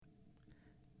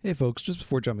Hey folks, just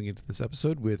before jumping into this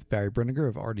episode with Barry Brinegar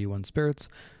of RD1 Spirits,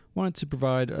 wanted to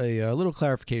provide a little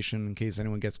clarification in case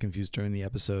anyone gets confused during the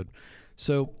episode.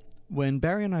 So, when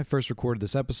Barry and I first recorded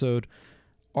this episode,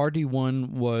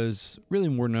 RD1 was really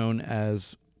more known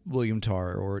as William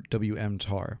Tar or WM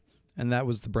Tar, and that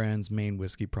was the brand's main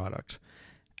whiskey product.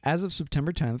 As of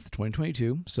September 10th,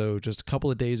 2022, so just a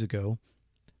couple of days ago,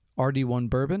 RD1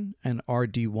 Bourbon and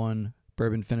RD1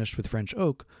 Bourbon Finished with French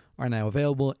Oak are now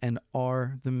available and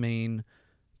are the main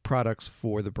products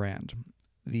for the brand.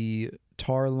 The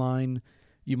Tar line,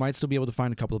 you might still be able to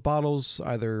find a couple of bottles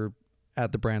either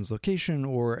at the brand's location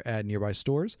or at nearby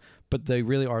stores, but they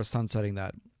really are sunsetting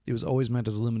that. It was always meant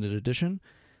as a limited edition,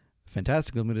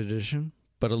 fantastic limited edition,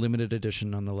 but a limited edition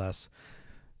nonetheless.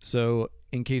 So,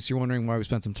 in case you're wondering why we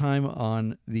spent some time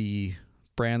on the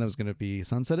brand that was going to be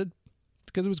sunsetted,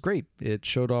 it's because it was great. It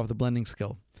showed off the blending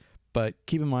skill. But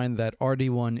keep in mind that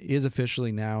RD1 is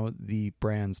officially now the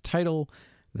brand's title,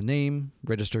 the name,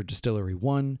 Registered Distillery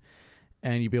 1,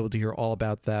 and you'll be able to hear all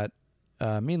about that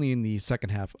mainly in the second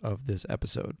half of this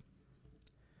episode.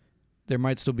 There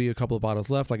might still be a couple of bottles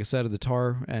left, like I said, of the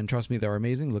Tar, and trust me, they're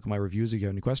amazing. Look at my reviews if you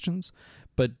have any questions.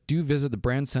 But do visit the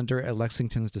brand center at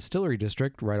Lexington's Distillery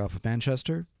District, right off of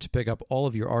Manchester, to pick up all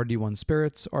of your RD1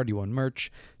 spirits, RD1 merch,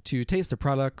 to taste the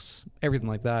products, everything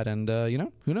like that. And,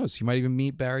 who knows? You might even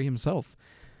meet Barry himself.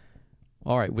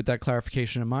 All right, with that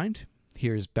clarification in mind,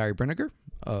 here's Barry Brinegar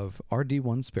of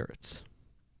RD1 Spirits.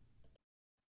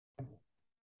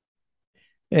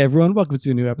 Hey everyone, welcome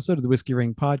to a new episode of the Whiskey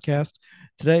Ring Podcast.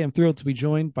 Today I'm thrilled to be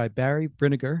joined by Barry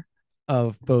Brinegar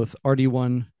of both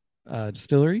RD1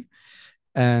 Distillery,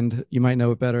 and you might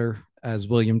know it better as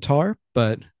William Tar,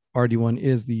 but RD1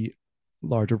 is the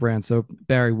larger brand. So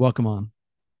Barry, welcome on.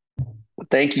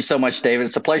 Thank you so much, David.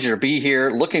 It's a pleasure to be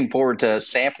here. Looking forward to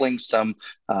sampling some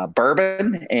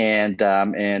bourbon and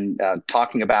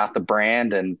talking about the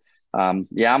brand. And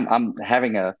I'm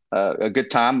having a good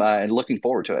time and looking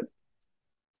forward to it.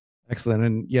 Excellent.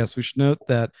 And yes, we should note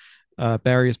that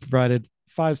Barry has provided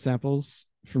 5 samples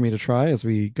for me to try as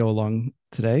we go along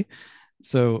today.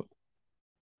 So,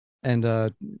 and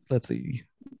let's see.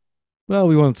 Well,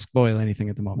 we won't spoil anything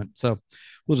at the moment, so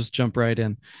we'll just jump right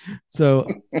in. So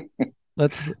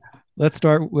let's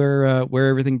start where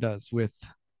everything does with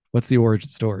what's the origin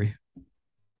story.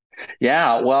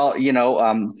 Yeah, well,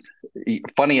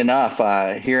 funny enough,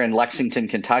 here in Lexington,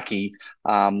 Kentucky,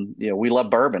 we love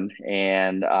bourbon,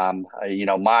 and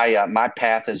my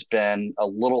path has been a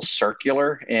little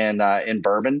circular in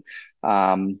bourbon.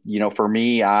 For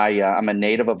me, I'm a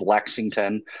native of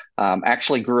Lexington.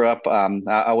 Actually, grew up.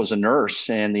 I was a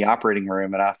nurse in the operating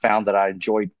room, and I found that I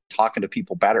enjoyed talking to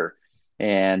people better.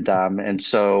 And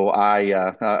so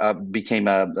I became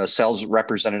a sales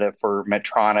representative for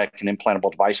Medtronic, an implantable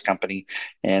device company,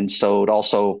 and sold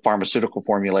also pharmaceutical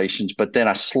formulations. But then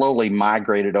I slowly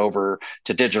migrated over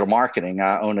to digital marketing.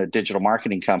 I own a digital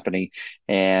marketing company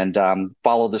and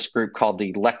follow this group called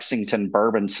the Lexington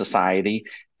Bourbon Society.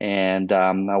 And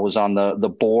I was on the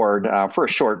board for a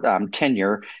short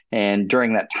tenure. And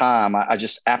during that time, I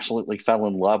just absolutely fell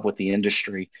in love with the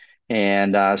industry.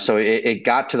 And so it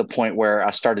got to the point where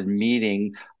I started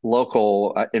meeting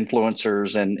local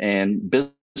influencers and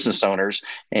business owners,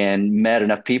 and met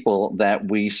enough people that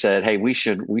we said, hey, we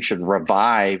should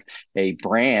revive a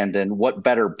brand. And what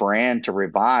better brand to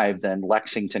revive than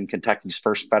Lexington, Kentucky's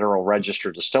first federal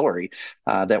registered distillery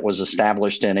that was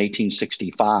established in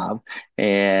 1865.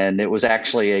 And it was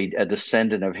actually a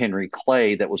descendant of Henry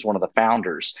Clay that was one of the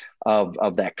founders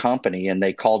of that company. And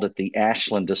they called it the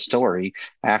Ashland Distillery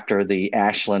after the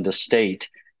Ashland estate.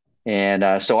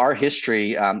 And so our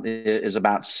history is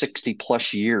about 60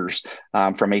 plus years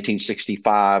from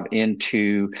 1865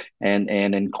 into and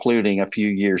including a few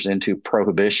years into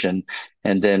Prohibition.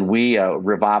 And then we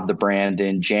revived the brand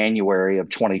in January of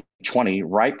 2020,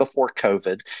 right before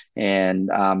COVID. And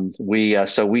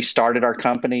we started our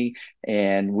company,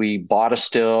 and we bought a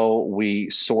still, we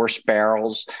sourced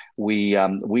barrels, we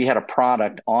had a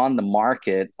product on the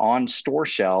market on store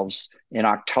shelves in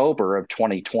October of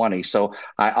 2020. So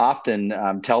I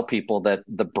often tell people that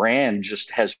the brand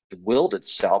just has willed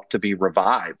itself to be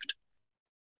revived.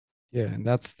 Yeah, and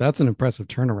that's an impressive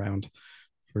turnaround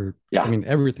for, I Yeah. mean,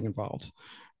 everything involved.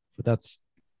 But that's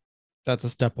a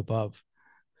step above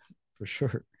for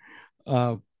sure.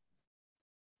 Uh,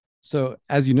 so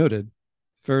as you noted,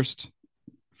 first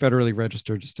federally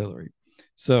registered distillery.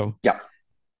 So Yeah.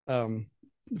 um,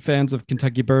 fans of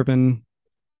Kentucky bourbon,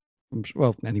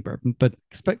 well, any bourbon, but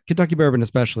Kentucky bourbon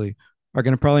especially, are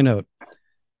going to probably note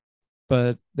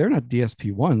but they're not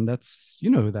DSP-1. That's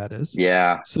who that is.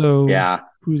 Yeah, So yeah.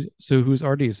 who's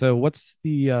RD? So what's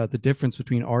the difference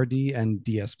between RD and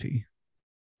DSP?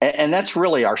 And that's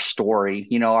really our story.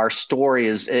 Our story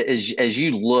is as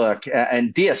you look,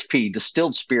 and DSP,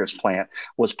 Distilled Spirits Plant,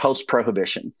 was post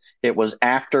Prohibition. It was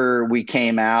after we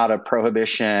came out of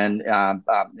Prohibition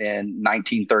in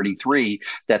 1933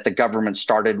 that the government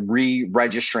started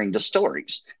re-registering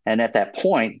distilleries. And at that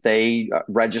point, they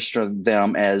registered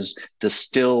them as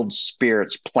Distilled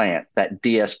Spirits Plant, that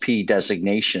DSP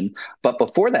designation. But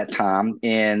before that time,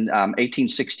 in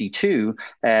 1862,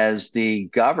 as the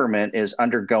government is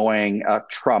undergoing a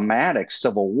traumatic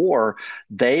civil war,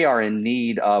 they are in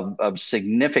need of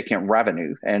significant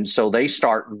revenue. And so they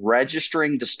start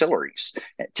registering distilleries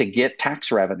to get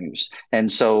tax revenues. And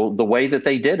so the way that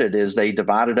they did it is they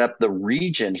divided up the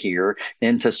region here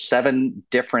into 7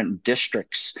 different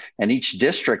districts. And each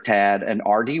district had an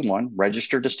RD1,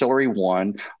 registered distillery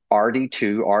 1,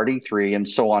 RD2, RD3, and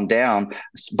so on down.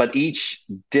 But each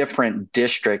different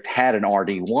district had an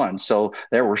RD1. So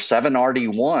there were 7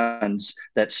 RD1s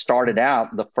that started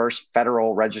out the first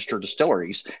federal registered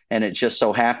distilleries. And it just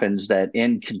so happens that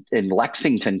in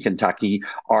Lexington, Kentucky,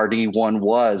 RD1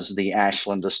 was the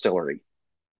Ashland Distillery.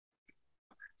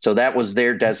 So that was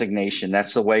their designation.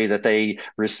 That's the way that they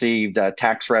received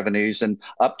tax revenues. And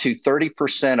up to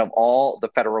 30% of all the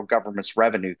federal government's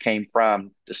revenue came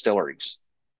from distilleries.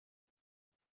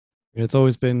 It's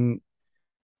always been,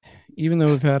 even though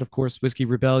we've had, of course, whiskey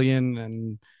rebellion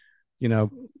and you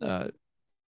know uh,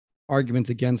 arguments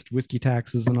against whiskey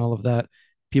taxes and all of that,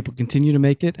 people continue to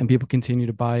make it and people continue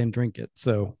to buy and drink it.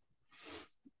 So,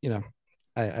 you know,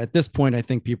 at this point, I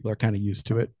think people are kind of used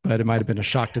to it, but it might have been a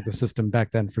shock to the system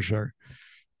back then for sure,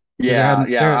 because there Yeah, hadn't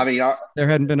yeah. there I mean, there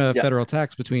hadn't been a yeah, federal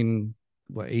tax between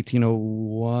what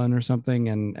 1801 or something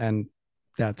and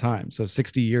that time. So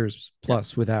 60 years yeah,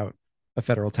 plus without a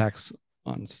federal tax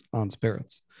on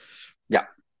spirits. yeah.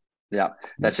 Yeah,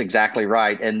 Yep. that's exactly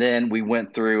right. And then we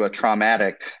went through a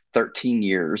traumatic 13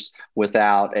 years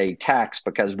without a tax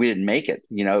because we didn't make it.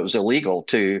 It was illegal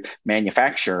to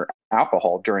manufacture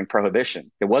alcohol during Prohibition.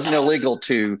 It wasn't illegal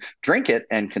to drink it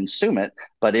and consume it,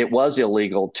 but it was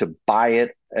illegal to buy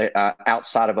it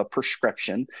outside of a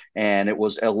prescription, and it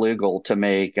was illegal to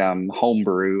make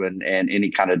homebrew and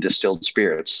any kind of distilled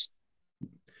spirits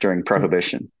during So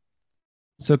Prohibition.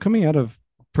 so coming out of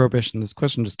prohibition, this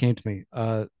question just came to me.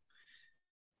 Of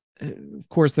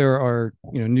course, there are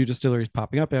new distilleries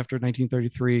popping up after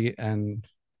 1933 and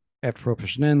after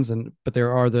prohibition ends, and but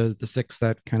there are the 6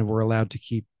 that kind of were allowed to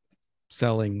keep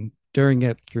selling during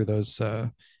it through those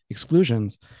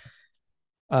exclusions.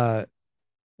 Uh,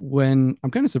 when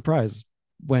I'm kind of surprised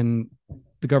when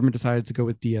the government decided to go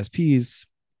with DSPs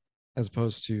as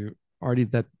opposed to already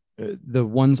that the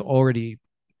ones already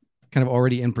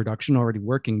in production, already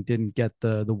working, didn't get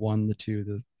the 1, the 2,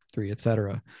 the 3,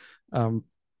 etc.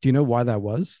 Do you know why that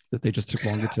was? That they just took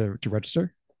longer to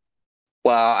register?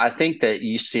 Well, I think that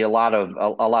you see a lot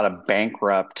of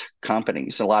bankrupt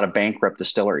companies, a lot of bankrupt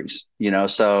distilleries.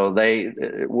 So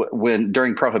when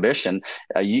during Prohibition,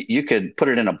 you could put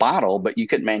it in a bottle, but you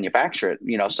couldn't manufacture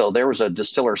it. So there was a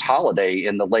distiller's holiday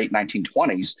in the late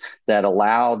 1920s that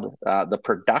allowed the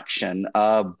production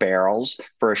of barrels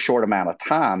for a short amount of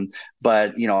time.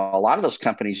 But a lot of those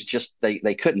companies just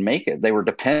they couldn't make it. They were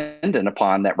dependent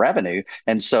upon that revenue,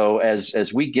 and so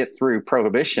as we get through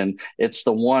Prohibition, it's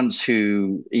the ones who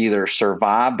either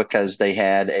survive because they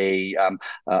had a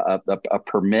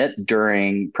permit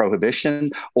during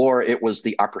Prohibition, or it was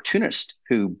the opportunist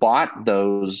who bought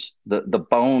the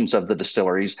bones of the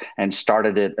distilleries and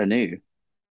started it anew.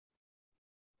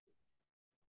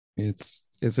 It's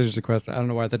just a question. I don't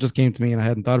know why that just came to me, and I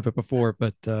hadn't thought of it before,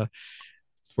 but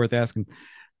it's worth asking.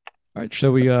 All right,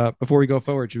 shall we? Before we go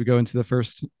forward, should we go into the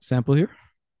first sample here?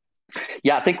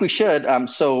 Yeah, I think we should.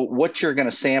 So what you're going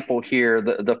to sample here,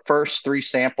 the first 3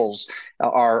 samples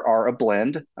are a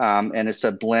blend, and it's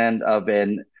a blend of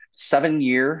an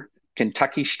 7-year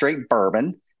Kentucky straight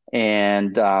bourbon.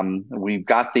 And we've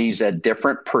got these at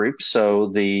different proofs.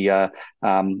 So and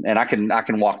I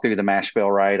can walk through the mash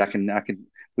bill, right? I can.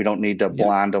 We don't need to Yeah.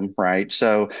 blind them, right?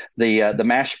 So the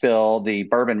mash bill, the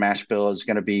bourbon mash bill, is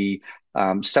going to be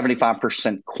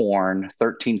 75% corn,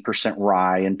 13%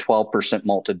 rye, and 12%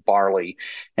 malted barley.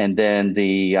 And then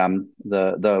the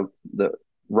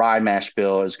rye mash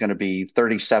bill is going to be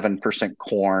 37%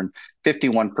 corn,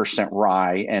 51%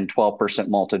 rye, and 12%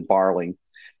 malted barley.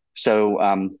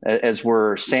 So as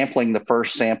we're sampling the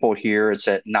first sample here, it's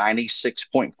at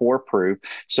 96.4 proof.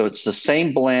 So it's the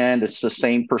same blend, it's the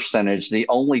same percentage. The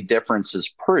only difference is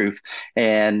proof.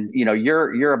 And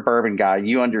you're a bourbon guy.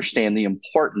 You understand the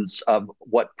importance of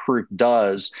what proof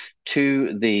does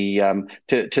to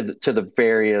the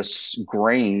various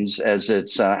grains as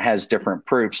it's has different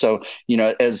proof. So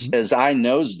as I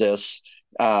knows this.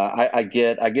 I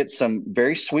get some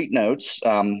very sweet notes.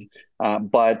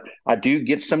 But I do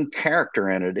get some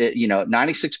character in it.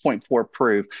 96.4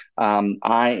 proof. I'm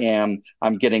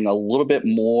getting a little bit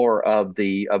more of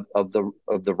the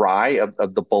rye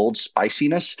of the bold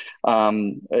spiciness.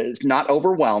 It's not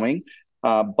overwhelming.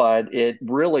 But it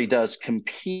really does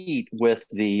compete with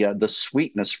the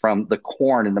sweetness from the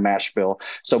corn in the mash bill.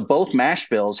 So both mash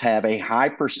bills have a high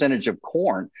percentage of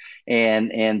corn, and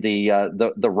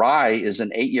the rye is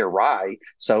an 8 year rye,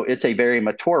 so it's a very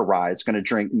mature rye. It's going to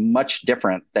drink much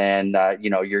different than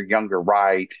your younger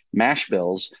rye mash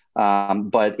bills.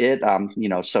 But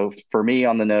so for me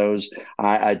on the nose,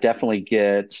 I definitely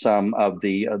get some of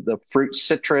the fruit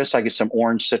citrus. I get some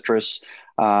orange citrus.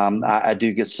 I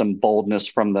do get some boldness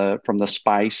from the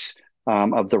spice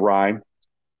of the rye,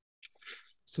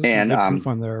 So some and good proof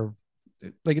on there.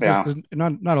 Like yeah, there's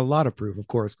not a lot of proof, of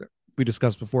course. We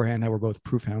discussed beforehand how we're both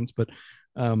proof hounds, but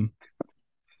um,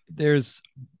 there's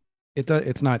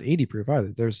it's not 80 proof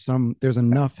either. There's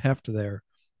enough heft there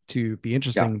to be yeah.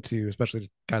 interesting to especially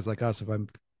guys like us. If I'm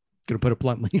going to put it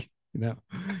bluntly, you know.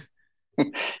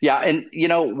 Yeah, and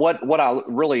what I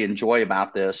really enjoy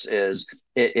about this is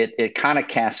it kind of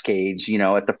cascades.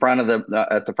 At the front of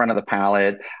the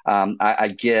palate, I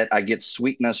get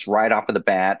sweetness right off of the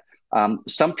bat.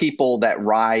 Some people that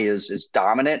rye is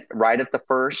dominant right at the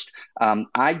first.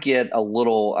 I get a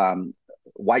little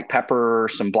white pepper,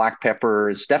 some black pepper.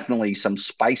 It's definitely some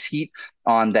spice heat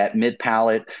on that mid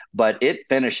palate, but it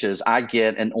finishes. I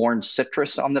get an orange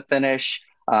citrus on the finish.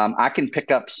 I can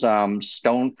pick up some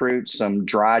stone fruit, some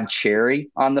dried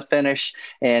cherry on the finish,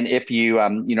 and if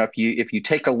you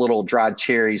take a little dried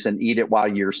cherries and eat it while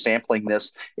you're sampling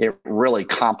this, it really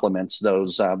complements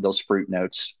those fruit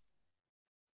notes.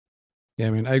 Yeah, I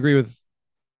mean, I agree with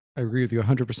you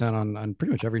 100% on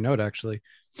pretty much every note actually.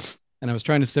 And I was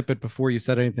trying to sip it before you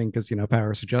said anything because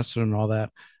power suggestion and all that.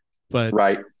 But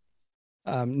Right.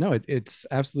 no, it's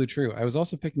absolutely true. I was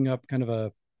also picking up kind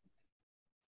of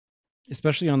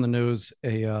especially on the nose,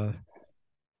 a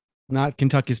not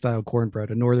Kentucky style cornbread,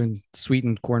 a northern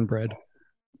sweetened cornbread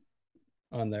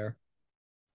on there.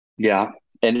 Yeah,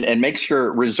 and make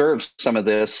sure reserve some of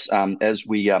this as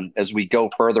we go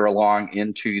further along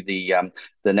into the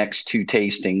next two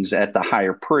tastings at the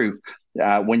higher proof.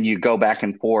 When you go back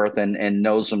and forth and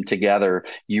nose them together,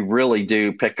 you really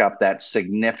do pick up that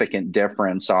significant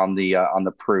difference on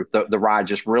the proof. The rye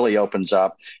just really opens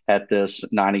up at this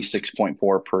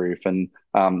 96.4 proof, and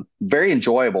very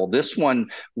enjoyable. This one,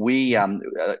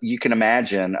 you can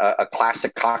imagine a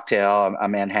classic cocktail, a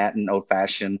Manhattan old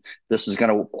fashioned. This is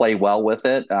going to play well with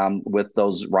it, with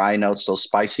those rye notes, those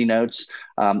spicy notes.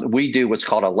 We do what's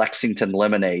called a Lexington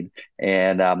lemonade,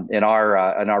 and in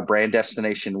our brand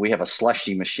destination, we have a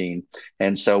slushy machine,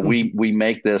 and so we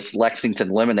make this Lexington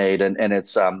lemonade, and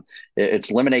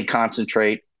it's lemonade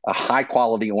concentrate, a high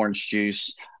quality orange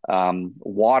juice,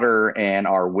 water, and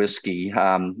our whiskey,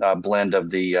 a blend of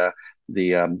the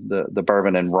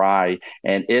bourbon and rye,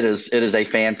 and it is a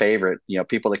fan favorite.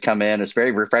 People that come in, it's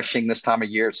very refreshing this time of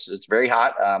year. It's very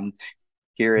hot.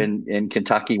 Here in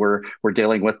Kentucky, we're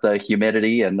dealing with the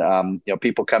humidity, and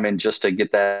people come in just to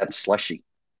get that slushy.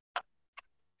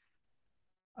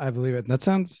 I believe it. That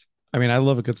sounds. I mean, I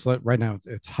love a good slut. Right now,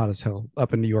 it's hot as hell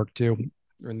up in New York too.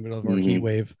 We're in the middle of our heat Hmm.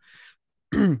 wave,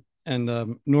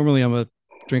 and normally I'm a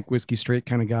drink whiskey straight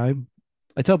kind of guy.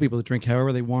 I tell people to drink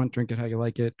however they want, drink it how you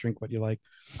like it, drink what you like.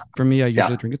 For me, I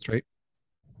usually Yeah, drink it straight,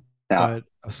 yeah, but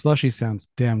a slushy sounds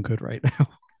damn good right now.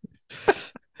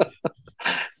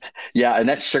 yeah, and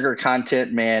that sugar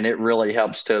content, man, it really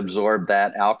helps to absorb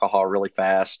that alcohol really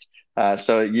fast.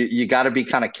 So you got to be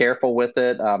kind of careful with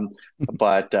it.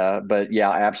 But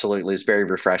yeah, absolutely, it's very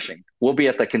refreshing. We'll be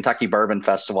at the Kentucky Bourbon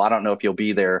Festival. I don't know if you'll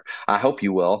be there. I hope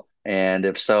you will. And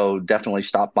if so, definitely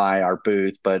stop by our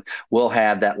booth. But we'll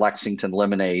have that Lexington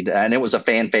lemonade, and it was a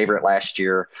fan favorite last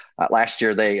year. Last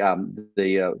year,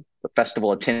 the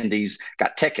festival attendees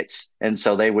got tickets, and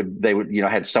so they would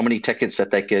had so many tickets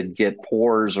that they could get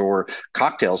pours or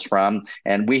cocktails from,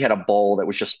 and we had a bowl that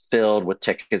was just filled with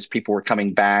tickets. People were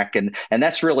coming back, and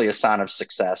that's really a sign of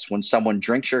success when someone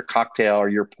drinks your cocktail or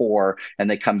your pour and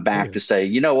they come Oh back yeah, to say,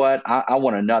 you know what, I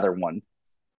want another one.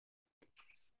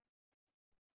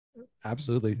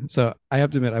 absolutely. So I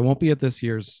have to admit, I won't be at this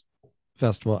year's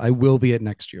festival. I will be at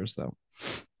next year's though.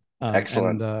 And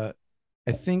Excellent.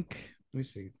 I think, let me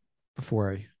see,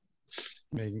 before I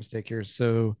make a mistake here.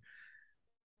 Actually,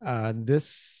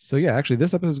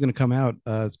 this episode is going to come out.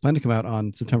 It's planned to come out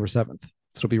on September 7th.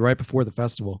 So it'll be right before the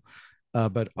festival.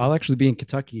 But I'll actually be in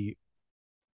Kentucky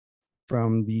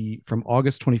from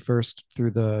August 21st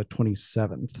through the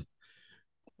 27th,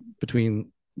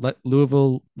 between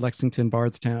Louisville, Lexington,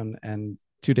 Bardstown, and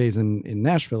 2 days in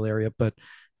Nashville area, but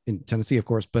in Tennessee, of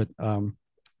course. But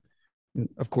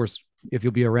of course, if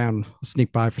you'll be around,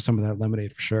 sneak by for some of that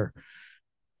lemonade for sure.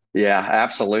 Yeah,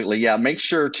 absolutely. Yeah, make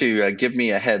sure to give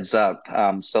me a heads up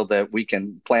so that we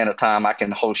can plan a time. I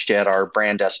can host you at our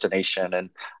brand destination,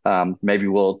 and maybe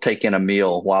we'll take in a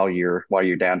meal while you're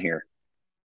down here.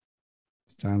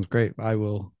 Sounds great. I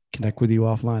will connect with you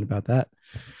offline about that.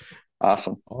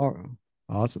 Awesome. Oh,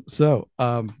 awesome. So,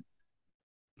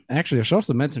 actually, I should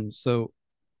also mention. So,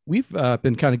 we've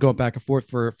been kind of going back and forth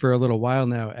for a little while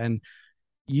now, and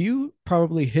you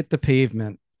probably hit the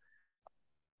pavement.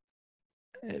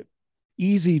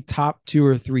 Easy top two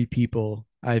or three people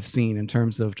I've seen in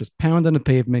terms of just pounding the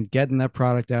pavement, getting that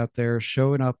product out there,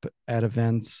 showing up at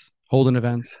events, holding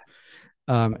events.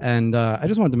 And I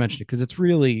just wanted to mention it because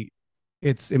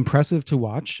it's impressive to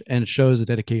watch and it shows a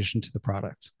dedication to the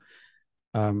product.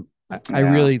 I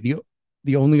Yeah. really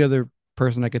the only other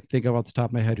person I could think of off the top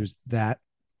of my head who's that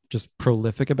just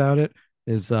prolific about it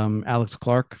is Alex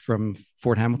Clark from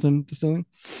Fort Hamilton Distilling,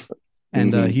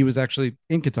 and Hmm. he was actually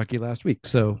in Kentucky last week,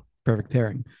 so perfect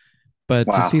pairing. But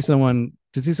Wow. to see someone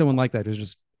like that who's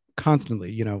just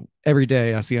constantly, every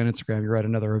day I see on Instagram you're at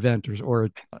another event, or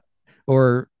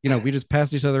we just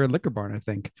passed each other at Liquor Barn, I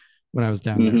think, when I was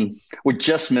down there. Hmm. We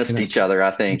just You missed know, each other, I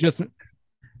we think. just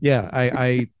yeah,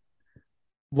 I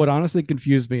what honestly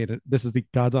confused me, and this is the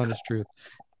God's honest truth,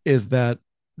 is that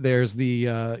there's the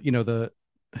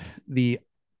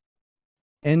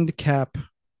end cap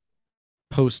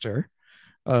poster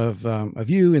of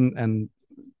you and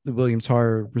the Williams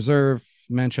Horror Reserve,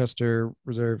 Manchester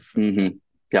Reserve, Hmm.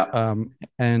 Yeah.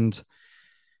 and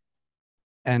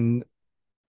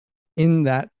in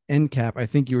that end cap, I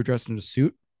think you were dressed in a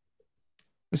suit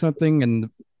or something, and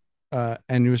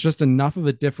it was just enough of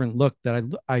a different look that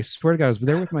I swear to God, I was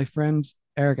there with my friend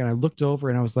Eric, and I looked over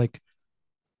and I was like,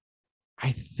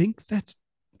 I think that's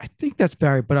I think that's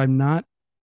Barry, but I'm not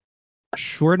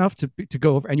sure enough to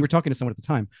go over. And you were talking to someone at the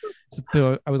time,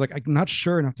 so I was like, I'm not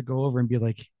sure enough to go over and be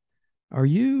like, are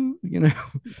you,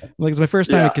 like it's my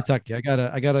first time in Yeah. Kentucky. I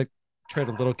gotta tread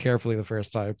a little carefully the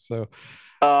first time. So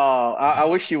Oh, I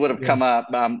wish you would have yeah, come up.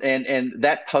 And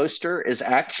that poster is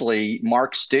actually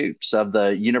Mark Stoops of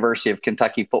the University of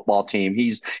Kentucky football team.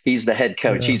 He's the head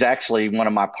coach. yeah, He's actually one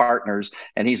of my partners,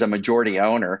 and he's a majority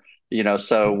owner.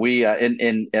 So we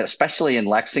in especially in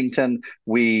Lexington,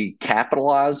 we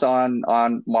capitalize on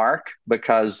Mark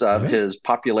because of yeah. his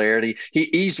popularity.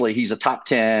 He's a top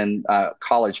 10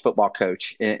 college football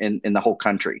coach in the whole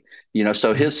country.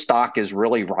 So Mhm. his stock is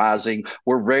really rising.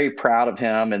 We're very proud of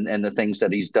him and the things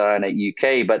that he's done at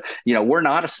UK. But we're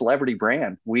not a celebrity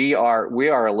brand. We are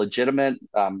a legitimate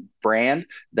brand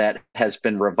that has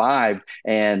been revived,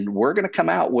 and we're going to come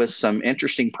out with some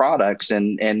interesting products.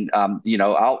 And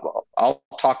I'll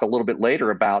talk a little bit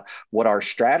later about what our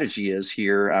strategy is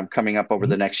here coming up over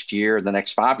the Mhm. next year, the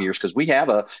next 5 years, because we have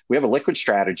a liquid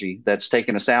strategy that's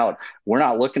taken us out. We're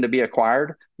not looking to be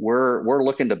acquired. We're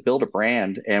looking to build a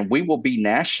brand, and we will be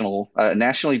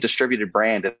nationally distributed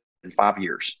brand in 5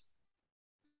 years.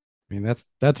 I mean, that's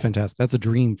fantastic. That's a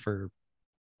dream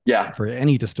Yeah, for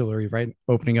any distillery, right?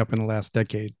 Opening up in the last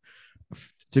decade,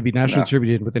 to be I nationally know.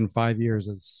 distributed within 5 years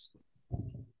is,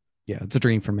 yeah, it's a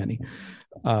dream for many.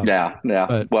 Um, Yeah, yeah.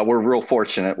 but Well, we're real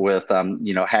fortunate with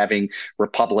having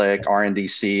Republic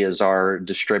RNDC as our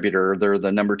distributor. They're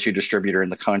the number two distributor in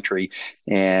the country,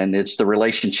 and it's the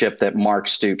relationship that Mark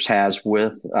Stoops has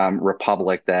with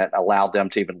Republic that allowed them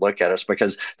to even look at us,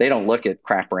 because they don't look at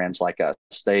craft brands like us.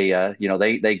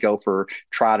 They go for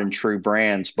tried and true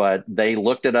brands, but they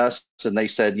looked at us and they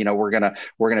said, we're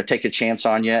gonna take a chance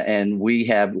on you, and we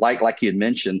have, like you had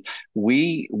mentioned,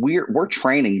 we're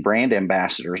training brand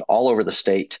ambassadors all over the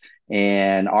state,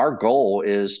 and our goal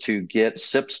is to get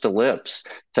sips to lips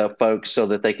to folks so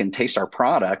that they can taste our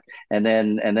product and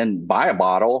then buy a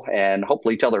bottle and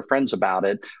hopefully tell their friends about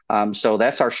it. So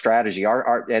that's our strategy.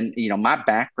 Our and my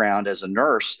background as a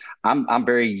nurse, I'm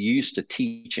very used to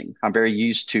teaching. I'm very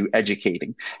used to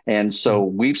educating, and so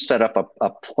we've set up a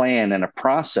plan and a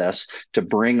process to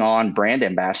bring on brand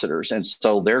ambassadors. And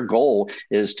so their goal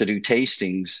is to do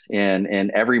tastings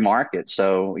in every market.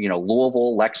 So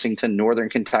Louisville, Lexington, Northern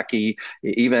Kentucky, Kentucky,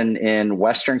 even in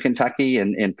Western Kentucky,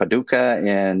 in Paducah,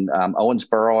 in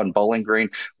Owensboro, and Bowling Green.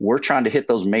 We're trying to hit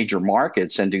those major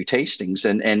markets and do tastings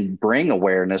and bring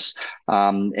awareness.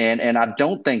 And I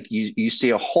don't think you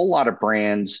see a whole lot of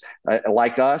brands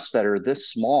like us that are this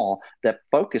small that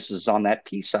focuses on that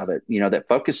piece of it. That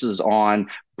focuses on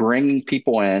bringing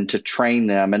people in to train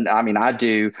them. And I mean, I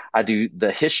do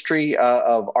the history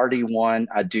of RD1.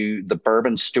 I do the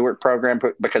Bourbon Steward program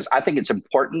because I think it's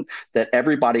important that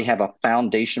everybody have a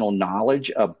foundational knowledge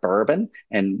of bourbon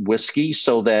and whiskey,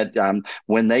 so that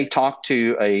when they talk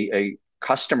to a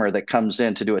customer that comes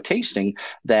in to do a tasting,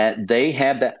 that they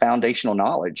have that foundational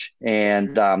knowledge,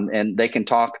 and they can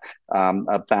talk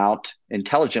about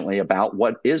intelligently about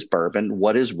what is bourbon,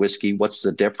 what is whiskey, what's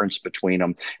the difference between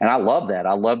them. And I love that.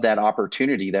 I love that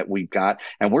opportunity that we've got.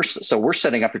 And we're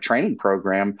setting up a training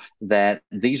program that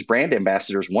these brand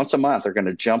ambassadors once a month are going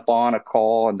to jump on a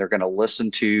call, and they're going to listen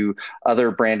to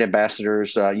other brand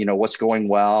ambassadors, what's going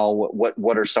well,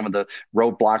 what are some of the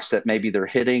roadblocks that maybe they're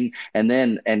hitting,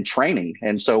 and training.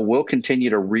 And so we'll continue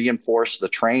to reinforce the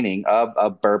training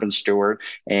of Bourbon Steward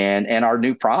and our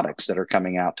new products that are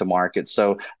coming out to market.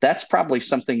 So that's probably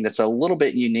something that's a little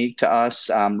bit unique to us.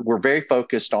 We're very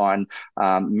focused on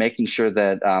making sure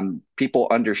that people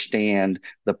understand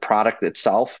the product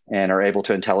itself and are able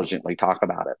to intelligently talk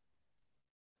about it.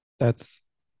 That's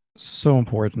so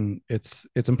important. It's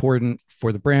important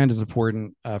for the brand. It's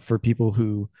important for people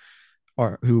who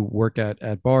work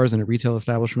at bars and at retail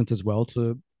establishments as well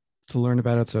to learn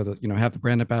about it, so that have the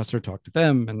brand ambassador talk to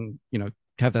them, and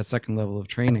have that second level of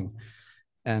training.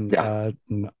 And Yeah.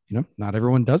 not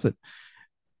everyone does it.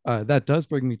 That does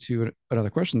bring me to another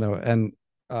question, though, and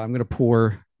I'm going to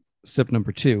pour sip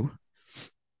number two,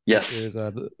 which is Yes.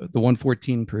 the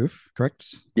 114 proof,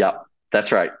 correct? Yeah.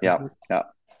 That's right. Yeah. Yeah.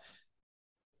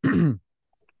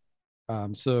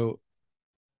 So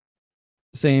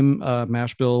same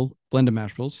mash bill, blend of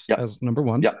mash bills Yep. as number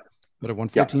one, Yep. but at Yep.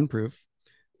 114 proof.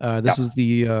 This Yep. is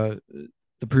the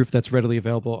proof that's readily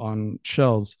available on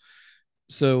shelves.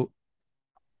 So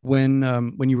when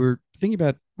you were thinking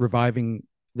about reviving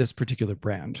this particular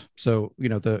brand, so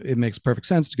it makes perfect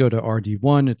sense to go to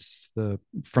RD1. It's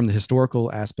from the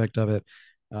historical aspect of it.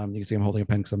 You can see I'm holding a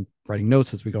pen because I'm writing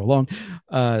notes as we go along.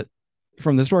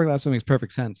 From the historical aspect, it makes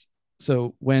perfect sense.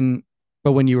 So when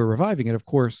you were reviving it, of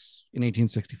course, in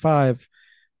 1865,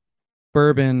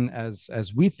 bourbon,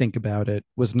 as we think about it,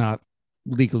 was not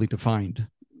legally defined.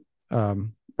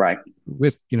 Um, Right.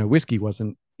 Whiskey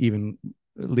wasn't even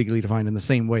legally defined in the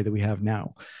same way that we have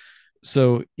now.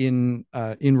 So in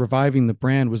reviving the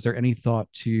brand, was there any thought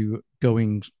to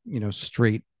going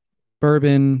straight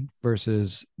bourbon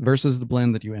versus the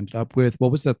blend that you ended up with?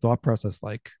 What was that thought process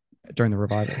like during the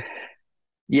revival?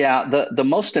 Yeah, the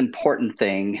most important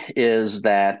thing is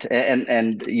that,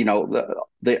 and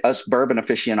the us bourbon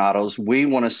aficionados, we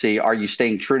want to see, are you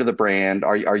staying true to the brand?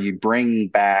 Are you bringing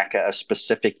back a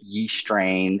specific yeast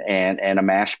strain and a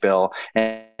mash bill?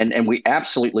 And we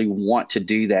absolutely want to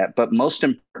do that. But most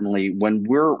importantly, when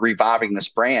we're reviving this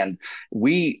brand,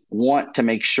 we want to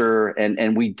make sure,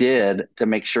 and we did, to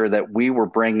make sure that we were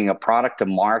bringing a product to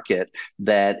market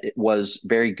that was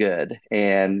very good.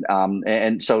 And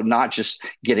so not just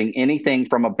getting anything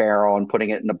from a barrel and putting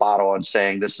it in a bottle and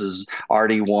saying this is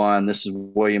RD1, this is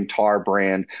William Tarr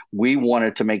brand. We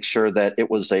wanted to make sure that it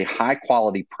was a high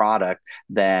quality product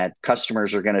that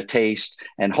customers are going to taste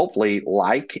and hopefully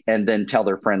like, and then tell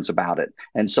their friends about it.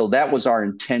 And so that was our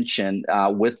intention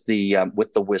with the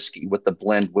whiskey, with the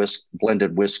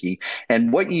blended whiskey.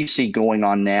 And what you see going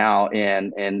on now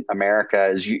in America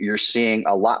is you're seeing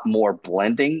a lot more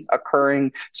blending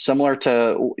occurring, similar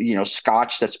to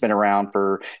Scotch that's been around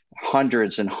for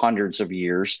hundreds and hundreds of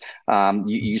years.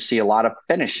 You see a lot of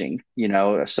finishing,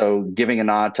 so giving a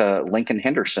nod to Lincoln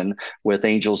Henderson with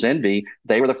Angel's Envy.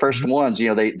 They were the first ones.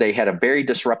 They had a very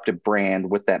disruptive brand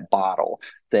with that bottle.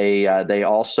 They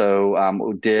also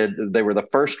they were the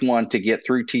first one to get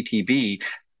through TTB,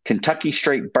 Kentucky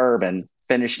straight bourbon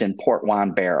finished in port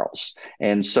wine barrels.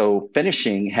 And so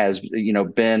finishing has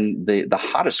been the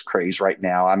hottest craze right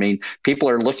now. I mean, people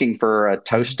are looking for a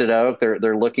toasted oak.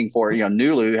 They're looking for,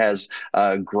 Nulu has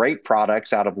great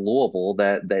products out of Louisville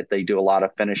that they do a lot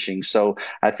of finishing. So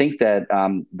I think that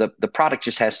the product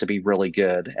just has to be really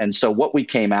good. And so what we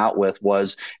came out with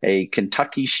was a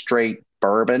Kentucky straight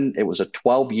bourbon. It was a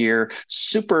 12-year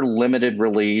super limited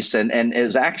release, and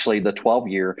is actually the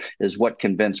 12-year is what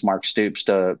convinced Mark Stoops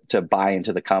to buy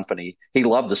into the company. He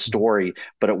loved the story,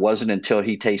 but it wasn't until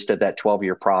he tasted that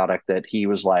 12-year product that he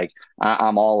was like,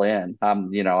 I'm all in.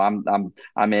 I'm in.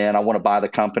 I want to buy the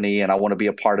company, and I want to be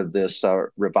a part of this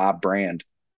Revive brand.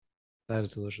 That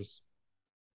is delicious.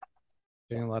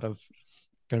 Getting a lot of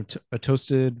kind of a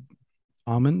toasted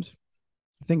almond.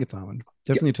 I think it's almond. Yep.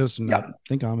 Definitely a toasted nut. Yep. I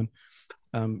think almond.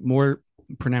 More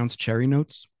pronounced cherry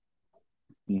notes,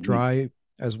 Hmm. dry,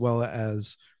 as well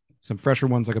as some fresher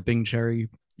ones like a Bing cherry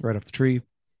right off the tree.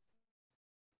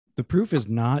 The proof is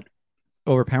not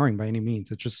overpowering by any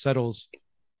means. It just settles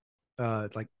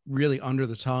like really under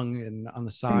the tongue and on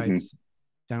the Hmm. sides,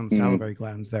 down the Hmm. salivary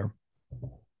glands there.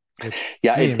 Which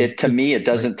Yeah, to me, I mean, it to me it it's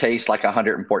great. doesn't taste like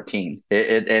 114.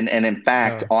 And in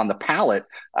fact, Uh, on the palate,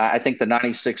 I think the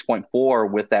 96.4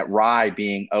 with that rye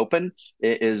being open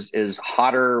is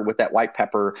hotter with that white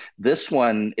pepper. This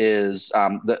one is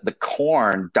the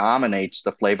corn dominates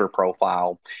the flavor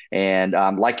profile, and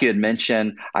like you had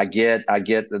mentioned, I get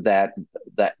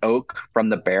that oak from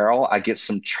the barrel. I get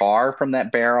some char from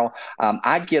that barrel.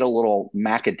 I get a little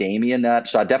macadamia nut,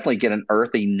 so I definitely get an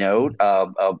earthy note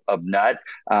of nut,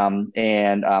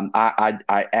 and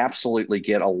I absolutely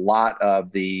get a lot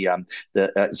of the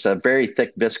it's a very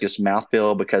thick viscous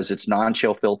mouthfeel because it's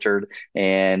non-chill filtered,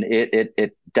 and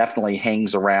it definitely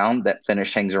hangs around. That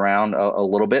finish hangs around a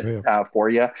little bit yeah. for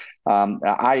you.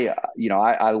 I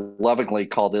lovingly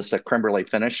call this a creme brulee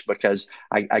finish because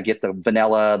I get the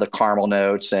vanilla, the caramel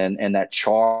notes, and that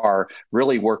char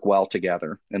really work well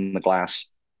together in the glass.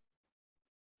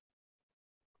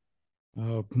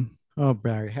 Oh, oh,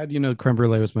 Barry, how do you know creme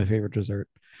brulee was my favorite dessert?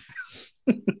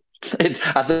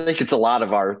 I think it's a lot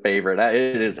of our favorite.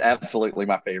 It is absolutely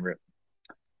my favorite.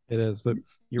 It is, but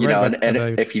you're You right know, about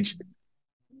and if you,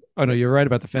 Oh no, you're right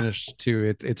about the finish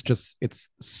too. It's just it's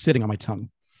sitting on my tongue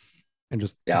and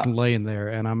just yeah, laying there,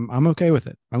 and I'm okay with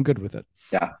it. I'm good with it.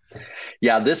 yeah,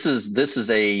 yeah. This is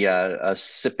a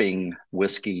sipping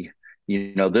whiskey.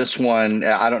 You know, this one.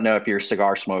 I don't know if you're a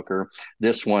cigar smoker.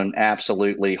 This one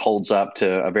absolutely holds up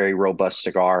to a very robust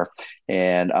cigar,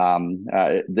 and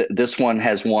this one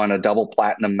has won a double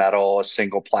platinum medal, a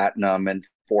single platinum, and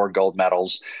four gold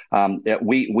medals.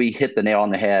 We hit the nail on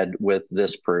the head with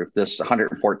this proof. This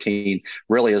 114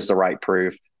 really is the right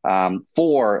proof.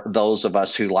 For those of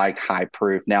us who like high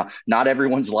proof. Now, not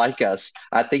everyone's like us.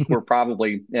 I think we're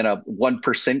probably in a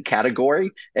 1% category.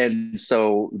 And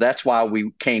so that's why we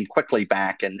came quickly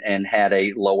back and had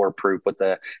a lower proof with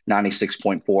the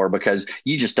 96.4 because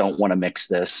you just don't want to mix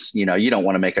this. You know, you don't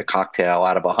want to make a cocktail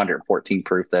out of 114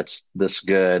 proof that's this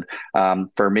good.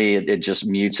 For me, it just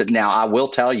mutes it. Now, I will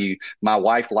tell you, my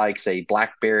wife likes a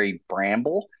blackberry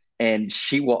bramble, and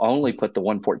she will only put the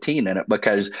 114 in it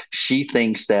because she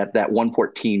thinks that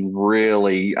 114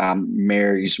 really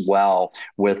marries well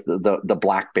with the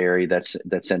blackberry that's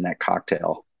in that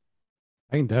cocktail.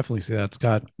 I can definitely see that. It's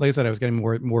got, like I said, I was getting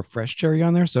more fresh cherry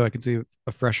on there, so I can see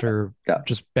a fresher, Yeah,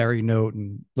 just berry note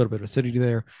and a little bit of acidity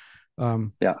there.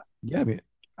 Um, yeah, yeah, I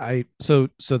mean, so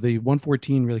the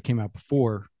 114 really came out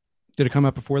before. Did it come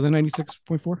out before the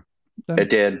 96.4? Then it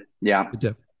did. Yeah, it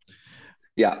did.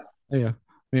 yeah, Yeah,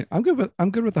 I mean, I'm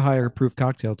good with the higher proof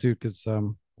cocktail too, because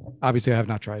obviously I have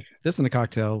not tried this in a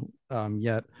cocktail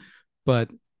yet, but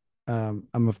I'm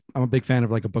a big fan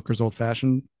of like a Booker's Old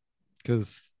Fashioned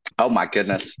because oh my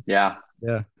goodness, yeah,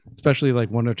 yeah, especially like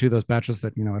one or two of those batches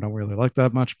that I don't really like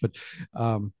that much, but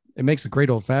it makes a great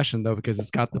old fashioned though because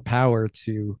it's got the power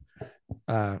to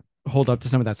uh, hold up to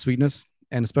some of that sweetness,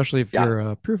 and especially yeah.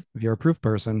 if you're a proof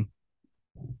person,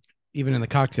 even in the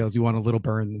cocktails you want a little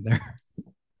burn in there.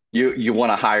 You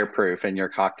want a higher proof in your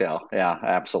cocktail. Yeah,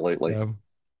 absolutely. Yeah.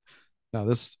 No,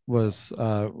 this was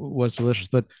delicious,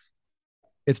 but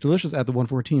it's delicious at the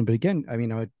 114. But again, I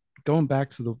mean, going back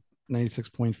to the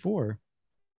 96.4,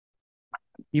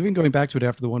 even going back to it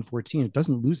after the 114, it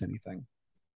doesn't lose anything.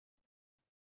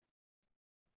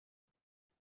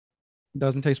 It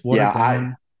doesn't taste Yeah,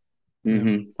 watered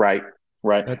down. right,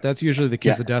 right. That's usually the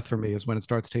kiss Yeah, of death for me is when it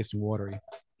starts tasting watery.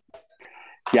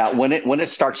 yeah, when it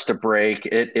starts to break,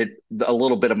 it a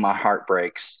little bit of my heart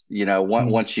breaks. You know, Mm.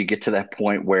 once you get to that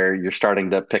point where you're starting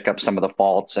to pick up some of the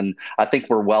faults, and I think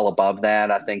we're well above that.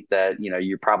 I think that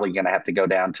you're probably going to have to go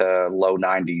down to low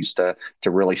 90s to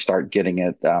really start getting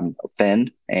it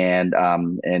thin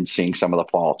and seeing some of the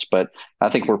faults. But I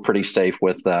think we're pretty safe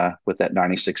with that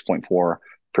 96.4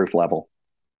 proof level.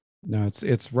 No,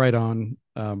 it's right on.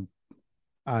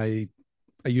 I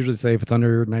I usually say if it's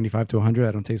under 95 to 100,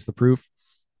 I don't taste the proof.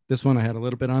 This one I had a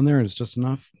little bit on there, and it's just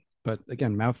enough. But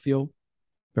again, mouthfeel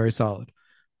very solid.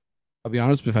 I'll be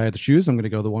honest, if I had to choose, I'm going to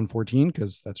go the 114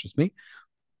 because that's just me.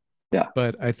 Yeah.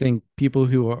 But I think people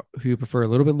who prefer a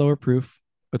little bit lower proof,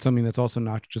 but something that's also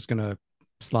not just going to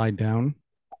slide down,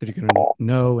 that you're going to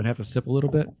know and have to sip a little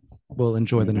bit, will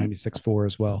enjoy the Hmm. 96.4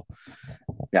 as well.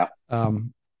 Yeah.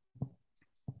 Um,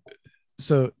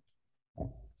 so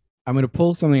I'm going to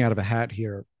pull something out of a hat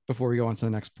here before we go on to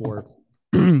the next pour.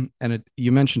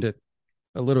 You mentioned it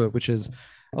a little bit, which is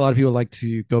a lot of people like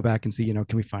to go back and see, can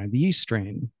we find the yeast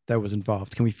strain that was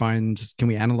involved? Can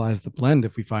we analyze the blend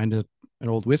if we find an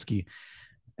old whiskey?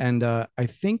 And I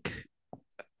think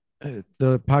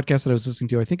the podcast that I was listening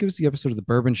to, I think it was the episode of the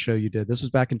Bourbon Show you did. This was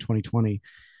back in 2020,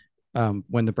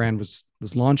 when the brand was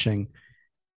launching,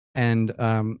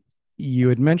 and you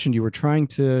had mentioned you were trying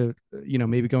to,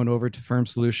 maybe going over to Firm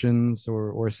Solutions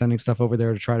or sending stuff over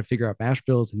there to try to figure out mash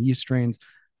bills and yeast strains.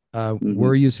 Were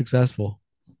Mhm. you successful?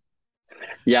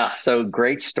 Yeah, so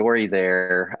great story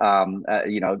there.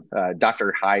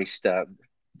 Dr. Heist,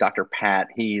 Dr. Pat,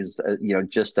 he's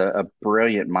just a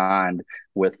brilliant mind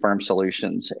with Firm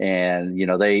Solutions, and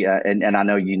they and I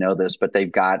know you know this, but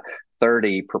they've got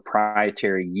 30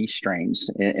 proprietary yeast strains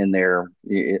in their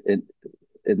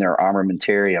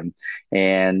armamentarium.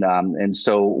 And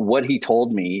so what he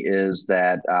told me is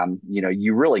that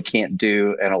you really can't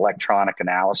do an electronic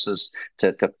analysis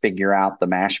to figure out the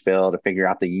mash bill, to figure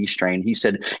out the yeast strain. He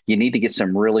said you need to get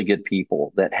some really good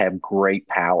people that have great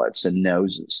palates and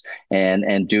noses,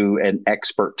 and do an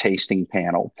expert tasting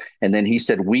panel. And then he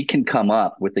said we can come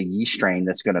up with a yeast strain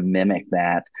that's going to mimic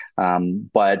that.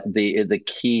 But the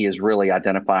key is really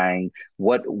identifying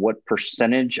what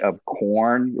percentage of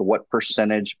corn, what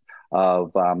percentage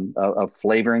of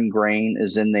flavoring grain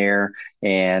is in there,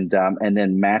 and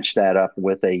then match that up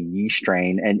with a yeast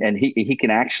strain, and he can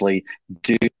actually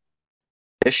do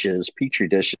dishes, petri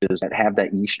dishes that have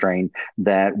that yeast strain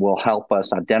that will help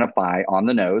us identify on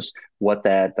the nose what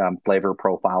that flavor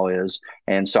profile is.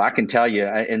 And so I can tell you,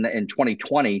 in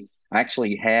 2020, I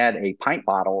actually had a pint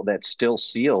bottle that's still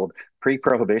sealed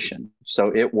pre-prohibition.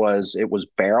 So it was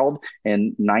barreled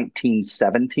in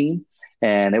 1917,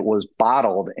 and it was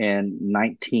bottled in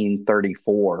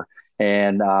 1934.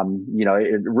 And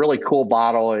really cool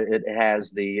bottle. It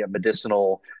has the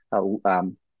medicinal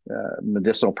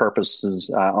purposes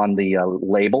on the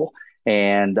label,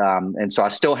 and so I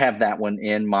still have that one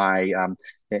in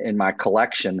my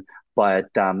collection. But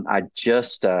I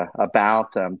just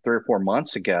about 3 or 4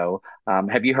 months ago,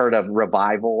 have you heard of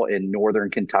Revival in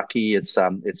Northern Kentucky? It's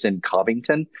in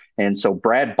Covington, and so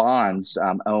Brad Bonds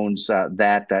owns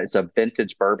that. It's a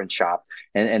vintage bourbon shop,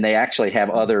 and they actually have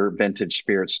other vintage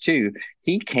spirits too.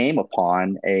 He came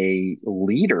upon a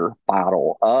liter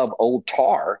bottle of Old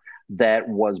Tar that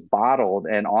was bottled,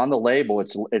 and on the label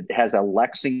it has a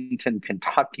Lexington,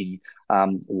 Kentucky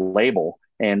label.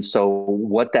 And so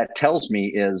what that tells me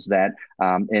is that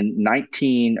in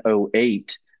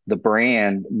 1908, the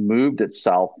brand moved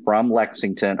itself from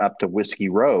Lexington up to Whiskey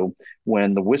Row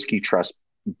when the Whiskey Trust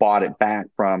bought it back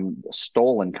from the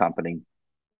Stolen Company.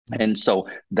 And so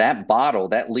that bottle,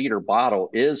 that liter bottle,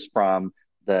 is from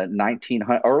the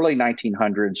early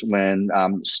 1900s when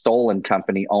Stolen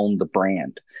Company owned the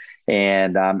brand.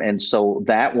 And so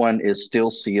that one is still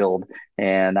sealed,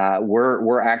 and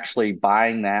we're actually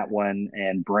buying that one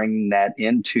and bringing that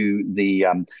into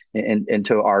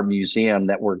our museum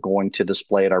that we're going to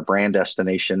display at our brand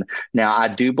destination. Now, I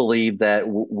do believe that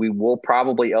we will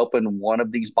probably open one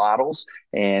of these bottles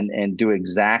and do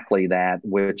exactly that,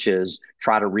 which is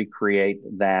try to recreate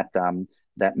that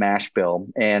mash bill.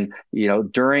 And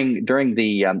during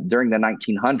the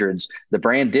 1900s, the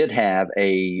brand did have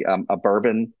a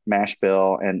bourbon mash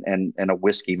bill and a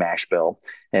whiskey mash bill.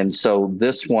 And so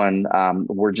this one,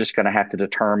 we're just going to have to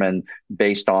determine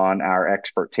based on our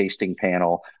expert tasting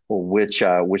panel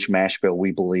which mash bill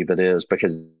we believe it is,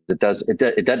 because it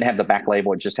doesn't have the back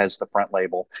label, it just has the front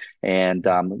label. And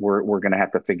we're going to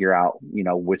have to figure out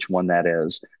which one that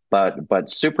is. But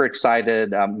super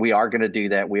excited. We are going to do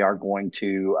that. We are going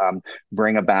to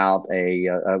bring about a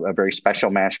very special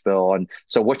mash bill. And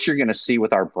so what you're going to see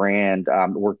with our brand,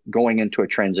 we're going into a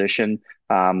transition.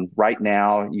 Right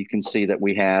now, you can see that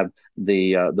we have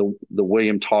the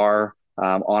William Tarr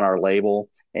on our label,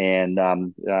 and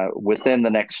within the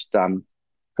next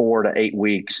 4 to 8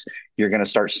 weeks, you're going to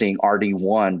start seeing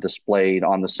RD1 displayed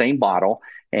on the same bottle.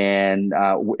 And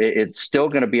it's still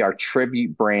going to be our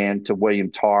tribute brand to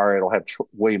William Tarr. It'll have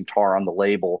William Tarr on the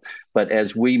label. But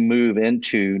as we move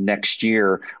into next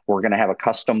year, we're going to have a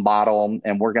custom bottle,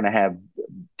 and we're going to have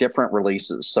different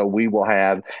releases. So we will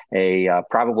have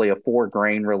probably a 4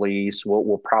 grain release.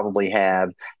 We'll probably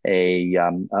have a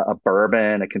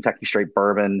bourbon, a Kentucky straight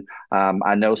bourbon.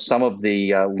 I know some of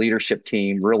the leadership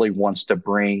team really wants to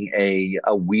bring a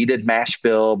wheated mash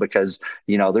bill, because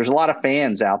there's a lot of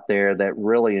fans out there that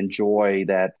really enjoy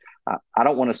that. I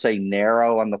don't want to say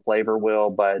narrow on the flavor wheel,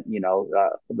 but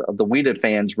the wheated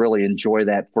fans really enjoy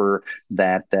that for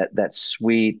that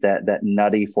sweet, that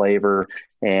nutty flavor.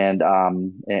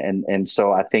 And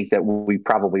so I think that we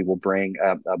probably will bring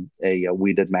a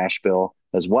weeded mash bill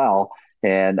as well.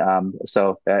 And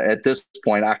so at this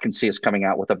point, I can see us coming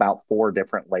out with about four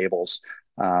different labels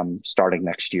starting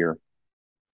next year.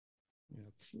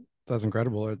 Yeah, that's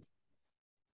incredible.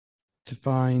 To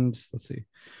find, let's see.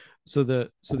 So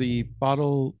the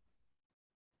bottle,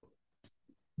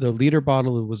 the liter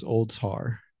bottle was Old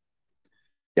Tar,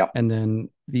 Yep. and then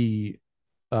the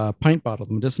pint bottle,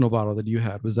 the medicinal bottle that you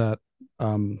had, was that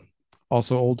um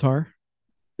also Old Tar?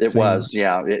 It Same. was,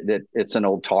 yeah. It's an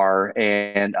old tar,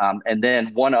 and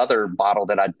then one other bottle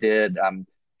that I did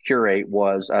curate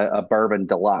was a bourbon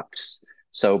deluxe.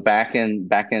 So back in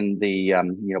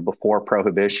the before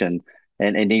Prohibition,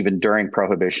 and even during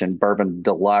Prohibition, bourbon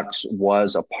deluxe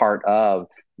was a part of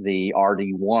the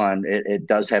RD1. It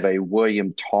does have a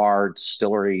William Tarr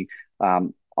distillery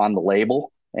on the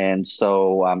label. And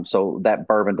so that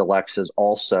bourbon deluxe is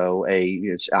also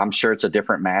I'm sure it's a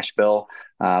different mash bill,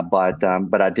 but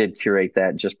I did curate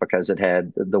that just because it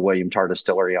had the William Tarr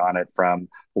Distillery on it from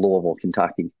Louisville,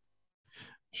 Kentucky.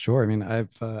 Sure. I mean, I've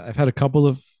had a couple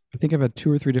of, I think I've had two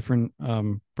or three different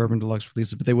bourbon deluxe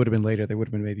releases, but they would have been later. They would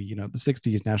have been maybe, the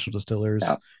 60s National Yeah, Distillers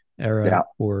era, yeah,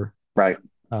 or right.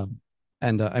 um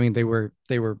and I mean, they were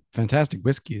fantastic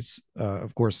whiskeys.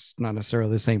 Of course, not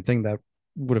necessarily the same thing that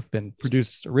would have been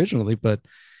produced originally, but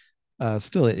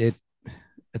still, it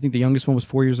I think the youngest one was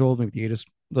 4 years old. Maybe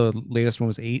the latest one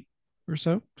was eight or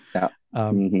so. Yeah.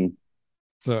 Um, Hmm.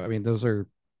 so I mean, those are,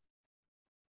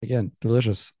 again,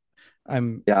 delicious.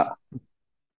 I'm Yeah.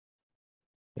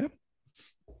 Yeah,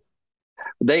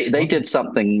 They awesome. did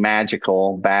something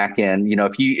magical back in,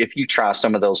 if you try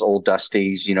some of those old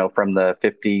dusties, from the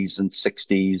 50s and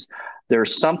 60s,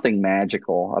 there's something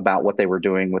magical about what they were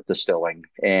doing with distilling.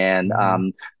 And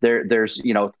Mhm. there's,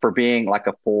 for being like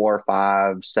a 4,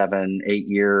 5, 7, 8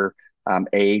 year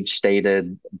age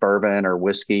stated bourbon or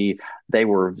whiskey, they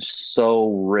were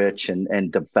so rich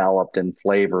and developed in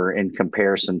flavor in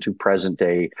comparison to present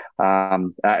day.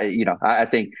 I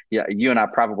think, yeah, you and I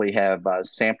probably have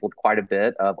sampled quite a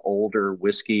bit of older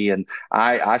whiskey, and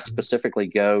I specifically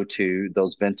go to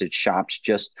those vintage shops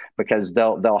just because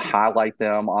they'll highlight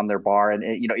them on their bar, and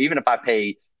even if I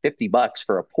pay $50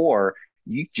 for a pour,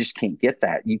 you just can't get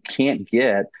that. You can't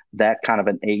get that kind of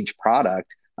an aged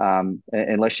product.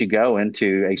 Unless you go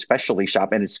into a specialty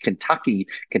shop, and it's Kentucky.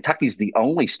 Kentucky's the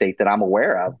only state that I'm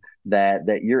aware of that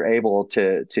you're able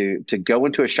to go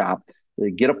into a shop,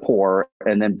 get a pour,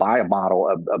 and then buy a bottle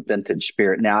of vintage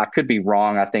spirit. Now, I could be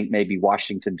wrong. I think maybe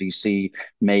Washington, D.C.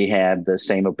 may have the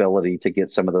same ability to get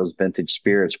some of those vintage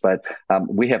spirits, but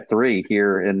we have three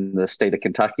here in the state of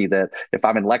Kentucky that if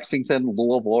I'm in Lexington,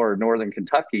 Louisville, or Northern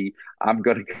Kentucky, I'm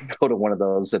going to go to one of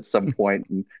those at some point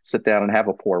and sit down and have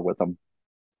a pour with them.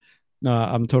 No,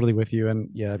 I'm totally with you. And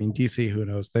yeah, I mean, DC, who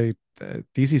knows?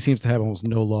 DC seems to have almost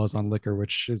no laws on liquor,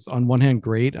 which is on one hand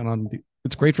great, and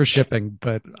it's great for shipping,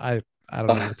 but I don't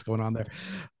know what's going on there.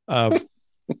 Uh,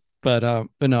 but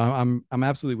no, I'm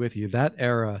absolutely with you. That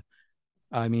era,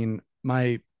 I mean,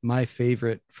 my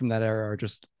favorite from that era are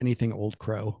just anything Old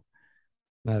Crow.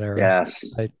 That era,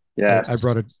 Yes, I I yes.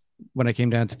 brought a when I came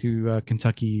down to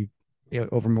Kentucky,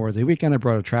 over Memorial Day weekend. I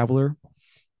brought a Traveler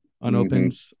Hmm.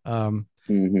 unopened, Hmm.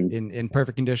 in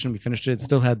perfect condition. We finished it. It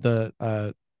still had the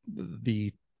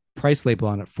price label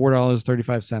on it,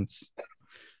 $4.35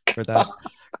 for that.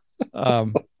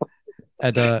 Um,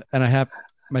 and I have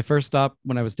my first stop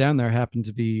when I was down there happened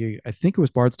to be, I think it was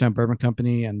Bardstown Bourbon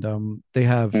Company, and they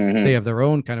have they Hmm. have their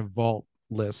own kind of vault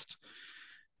list,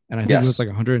 and I think it was like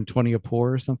Yes. 120 a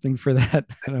pour or something for that.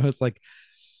 And I was like,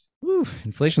 "Ooh,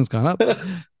 inflation's gone up."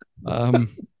 Um,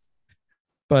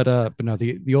 but no,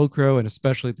 the Old Crow and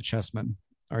especially the Chessmen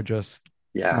are just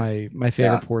Yeah. my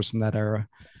favorite Yeah. pours from that era.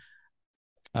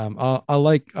 I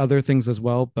like other things as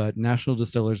well, but National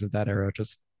Distillers of that era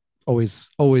just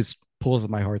always pulls at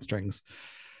my heartstrings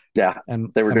Yeah.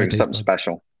 and They were my doing taste something buds.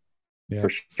 special Yeah. for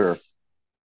sure.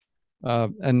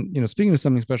 And speaking of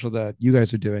something special that you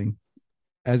guys are doing,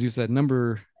 as you said,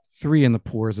 number three in the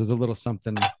pours is a little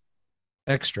something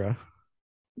extra.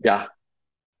 Yeah.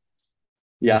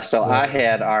 Yeah. This So I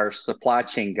had our supply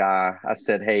chain guy. I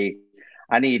said, "Hey,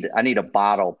 I need a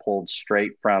bottle pulled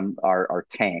straight from our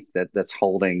tank that's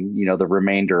holding, the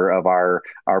remainder of our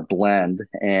blend."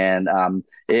 And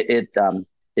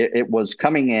it was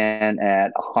coming in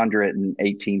at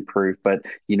 118 proof, but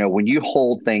when you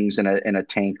hold things in a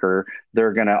tanker,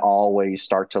 they're going to always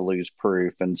start to lose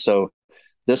proof. And so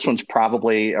this one's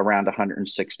probably around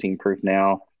 116 proof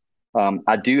now.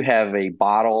 I do have a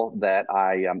bottle that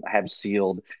I have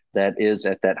sealed that is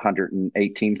at that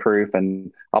 118 proof,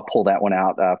 and I'll pull that one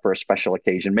out for a special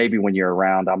occasion. Maybe when you're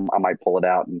around, I might pull it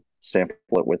out and sample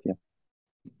it with you.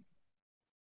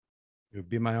 It would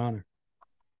be my honor.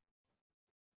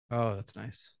 Oh, that's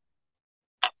nice.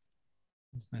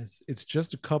 That's nice. It's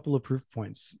just a couple of proof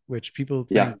points, which people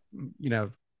Yeah.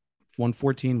 think,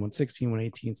 114, 116,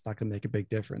 118, it's not going to make a big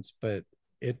difference, but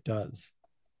it does.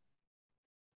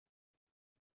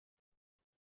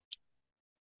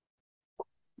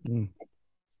 Mm.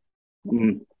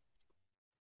 Mm.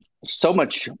 So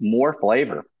much more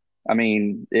flavor. I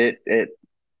mean, it.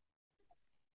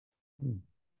 Mm.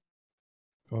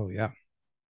 Oh, yeah.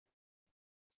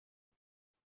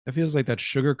 It feels like that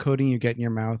sugar coating you get in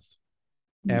your mouth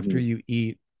after Mhm. you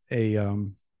eat a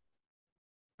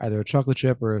either a chocolate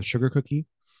chip or a sugar cookie,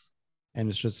 and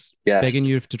it's just begging Yes.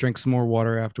 you to drink some more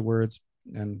water afterwards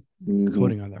and Hmm.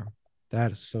 coating on there.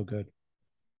 That is so good.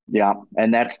 Yeah,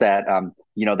 and that's that.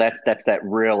 That's that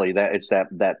really that it's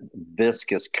that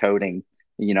viscous coating.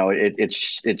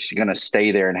 It's going to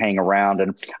stay there and hang around.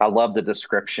 And I love the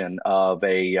description of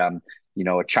a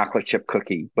chocolate chip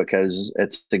cookie because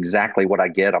it's exactly what I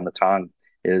get on the tongue.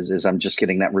 Is I'm just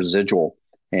getting that residual,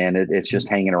 and it's just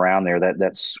Mm. hanging around there.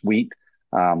 That sweet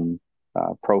um,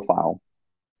 profile.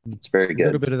 Mm. It's very A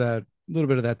little good.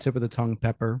 bit of that, tip of the tongue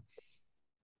pepper,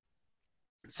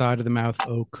 side of the mouth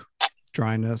oak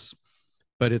dryness,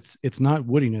 but it's not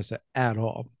woodiness at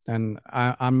all. And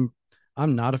I'm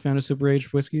not a fan of super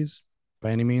aged whiskeys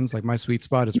by any means. Like my sweet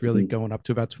spot is really Mhm. going up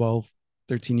to about 12,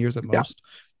 13 years at Yeah. most.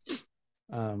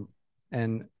 Um,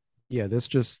 and yeah, this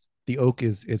just the oak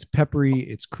is it's peppery,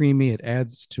 it's creamy, it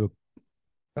adds to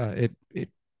it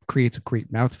creates a great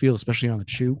mouthfeel, especially on the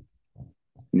chew.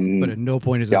 But Mhm. at no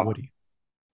point is it Yeah. woody.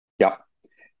 Yeah.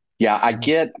 Yeah, I Mhm.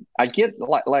 get, I get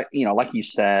like you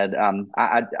said,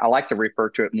 I like to refer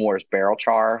to it more as barrel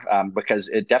char because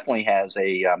it definitely has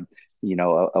a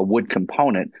wood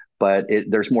component, but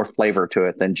there's more flavor to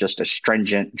it than just a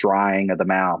stringent drying of the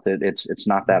mouth. It's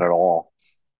not that at all.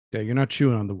 Yeah, you're not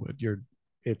chewing on the wood.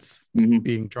 It's Hmm.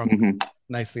 being drunk Hmm.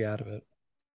 nicely out of it.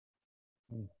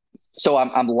 Mm. So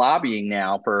I'm lobbying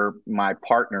now for my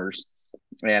partners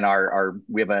and our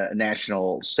we have a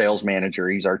national sales manager.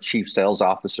 He's our chief sales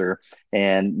officer,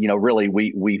 and really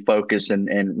we focus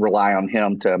and rely on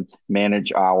him to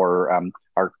manage our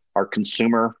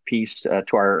consumer piece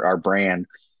to our brand.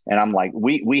 And I'm like,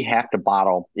 we have to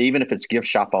bottle, even if it's gift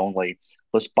shop only.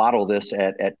 Let's bottle this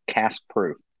at cask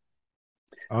proof.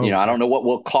 Oh I yeah. don't know what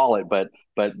we'll call it, but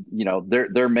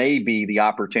there may be the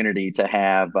opportunity to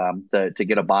have to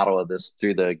get a bottle of this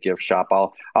through the gift shop.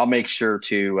 I'll make sure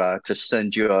to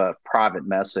send you a private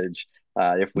message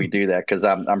if we Hmm. do that because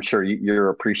I'm sure you're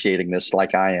appreciating this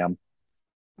like I am.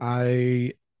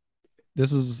 I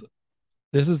this is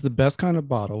the best kind of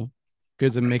bottle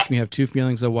because it makes me have two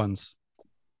feelings at once.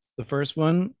 The first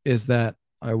one is that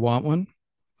I want one,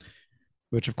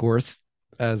 which of course,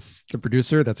 as the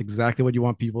producer, that's exactly what you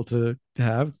want people to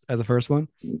have as a first one.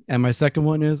 And my second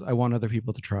one is I want other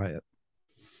people to try it.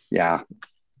 Yeah,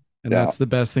 And yeah, that's the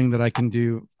best thing that I can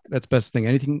do. That's the best thing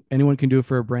anything anyone can do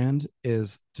for a brand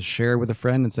is to share with a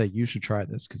friend and say you should try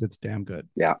this because it's damn good.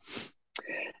 yeah.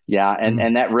 Yeah, and Mm.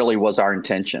 and that really was our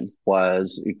intention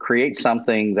was create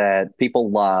something that people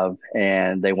love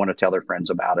and they want to tell their friends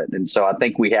about it. And so I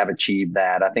think we have achieved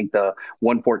that. I think the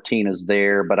 114 is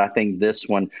there, but I think this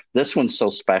one's so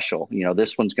special.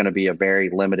 This one's going to be a very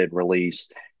limited release.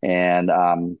 And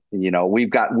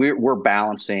we're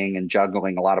balancing and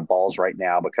juggling a lot of balls right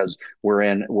now because we're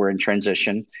in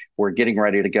transition. We're getting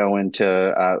ready to go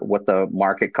into what the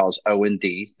market calls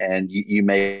O&D, and you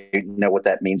may know what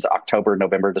that means: October,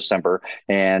 November, December,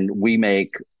 and we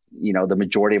make the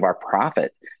majority of our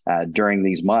profit during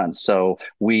these months. So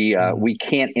Mm. we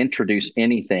can't introduce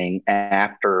anything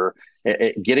after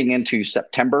getting into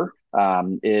September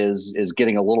is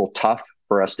getting a little tough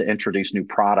for us to introduce new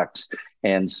products.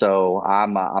 And so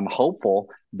I'm hopeful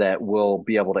that we'll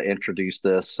be able to introduce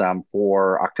this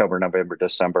for October, November,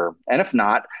 December. And if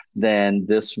not, then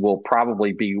this will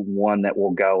probably be one that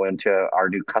will go into our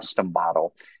new custom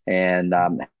bottle and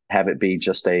have it be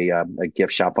just a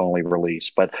gift shop only release.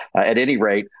 But at any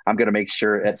rate, I'm going to make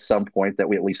sure at some point that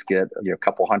we at least get a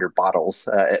couple hundred bottles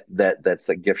that's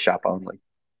a gift shop only.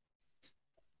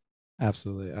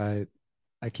 Absolutely.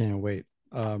 I can't wait.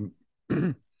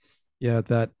 Yeah,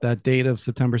 that date of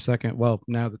September 2nd. Well,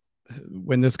 now that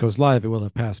when this goes live, it will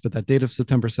have passed, but that date of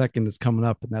September 2nd is coming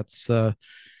up, and that's the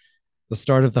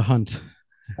start of the hunt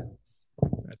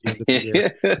at the end of the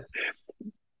year.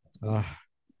 Uh,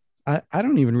 I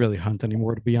don't even really hunt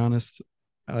anymore, to be honest.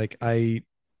 Like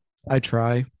I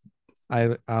try.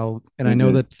 I'll and I know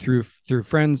Hmm. that through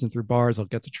friends and through bars, I'll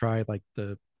get to try like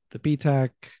the BTAC.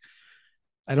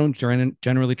 I don't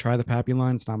generally try the Pappy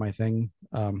line. It's not my thing.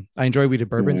 I enjoy weeded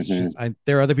bourbons. It's just Hmm.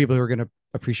 there are other people who are going to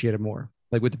appreciate it more.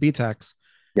 Like with the BTACs,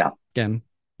 Yeah. again,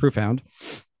 profound.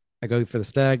 I go for the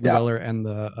Stag, the Yeah. Weller, and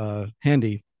the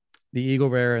Handy. The Eagle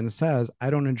Rare and the Saz, I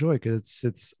don't enjoy because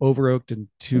it's over oaked and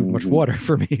too much Hmm. water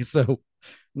for me. So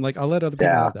I'm like, I'll let other people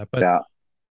Yeah. have that, but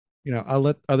Yeah. I'll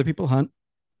let other people hunt,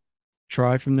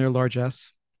 try from their large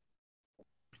S,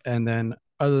 and then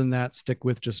other than that, stick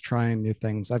with just trying new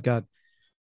things. I've got,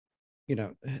 you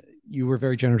know, you were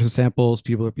very generous with samples.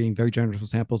 People are being very generous with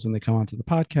samples when they come onto the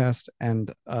podcast,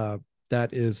 and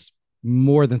that is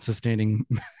more than sustaining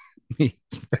me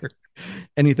for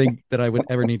anything that I would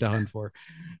ever need to hunt for.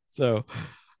 So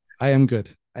I am good.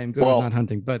 I am good with not Well,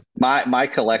 hunting, but my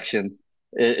collection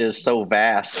is so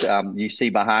vast. You see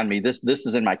behind me, this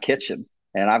is in my kitchen,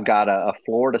 and I've got a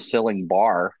floor to ceiling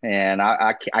bar, and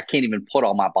I can't even put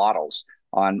all my bottles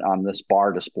on this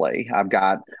bar display. I've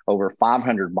got over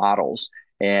 500 bottles,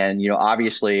 and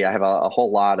obviously I have a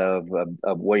whole lot of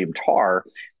William Tar,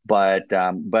 but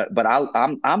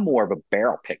I'm more of a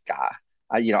barrel pick guy.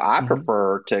 I mhm.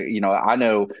 prefer to I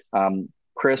know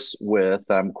Chris with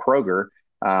Kroger.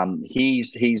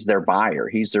 He's their buyer.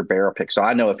 He's their barrel pick. So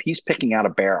I know if he's picking out a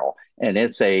barrel and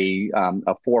it's a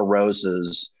Four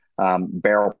Roses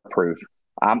barrel proof,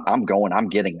 I'm going. I'm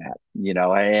getting that.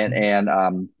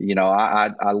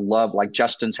 I love like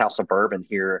Justin's House of Bourbon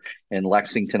here in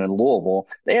Lexington and Louisville.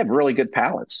 They have really good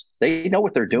palates. They know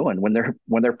what they're doing when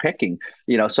they're picking.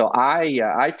 So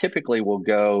I typically will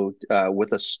go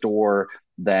with a store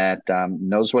that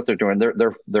knows what they're doing.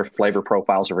 Their flavor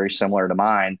profiles are very similar to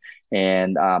mine,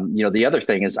 and the other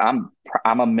thing is I'm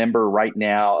a member right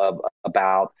now of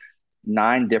about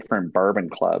 9 different bourbon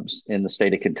clubs in the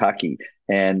state of Kentucky.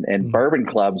 And Mhm. bourbon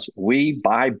clubs, we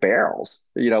buy barrels.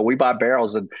 We buy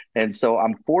barrels, and so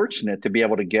I'm fortunate to be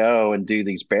able to go and do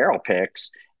these barrel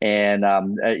picks. And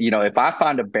if I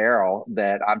find a barrel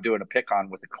that I'm doing a pick on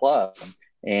with a club,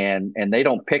 and they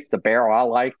don't pick the barrel I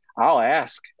like, I'll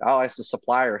ask the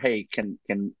supplier, hey, can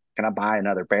I buy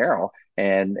another barrel?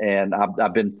 And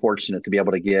I've been fortunate to be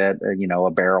able to get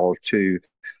a barrel or two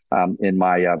in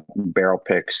my barrel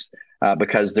picks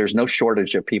because there's no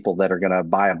shortage of people that are going to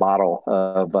buy a bottle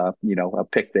of a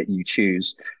pick that you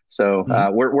choose. So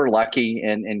Mhm. we're lucky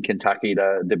in Kentucky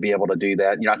to be able to do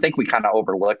that. I think we kind of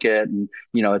overlook it, and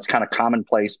it's kind of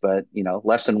commonplace, but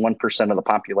less than 1% of the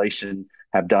population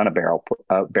have done a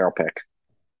barrel pick.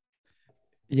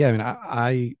 Yeah,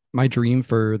 I mean, my dream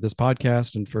for this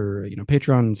podcast and for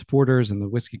Patreon supporters and the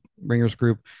Whiskey Ringers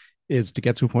group is to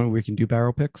get to a point where we can do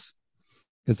barrel picks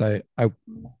because I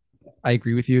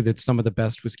agree with you that some of the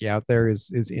best whiskey out there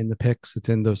is in the picks. It's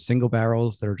in those single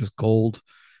barrels that are just gold.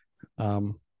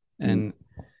 Um, Mm.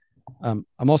 and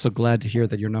I'm also glad to hear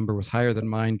that your number was higher than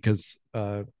mine because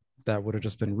that would have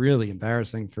just been really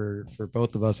embarrassing for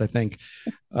both of us, I think.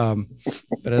 Um,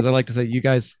 but as I like to say, you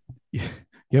guys, you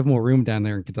have more room down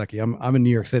there in Kentucky. I'm in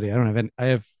New York City. I don't have any. I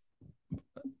have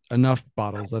enough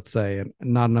bottles, let's say, and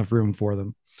not enough room for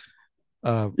them.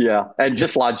 Uh, Yeah, and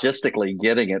just logistically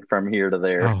getting it from here to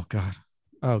there. oh God,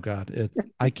 oh God, it's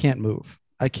I can't move.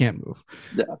 I can't move.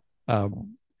 Yeah.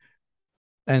 Um,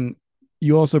 and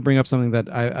you also bring up something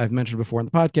that I've mentioned before in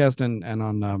the podcast and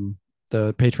on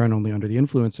the Patreon only under the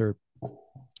influencer,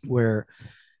 where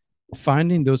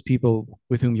finding those people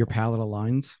with whom your palate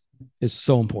aligns is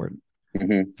so important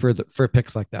Hmm. for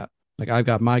picks like that. Like I've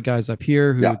got my guys up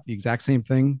here who Yeah. the exact same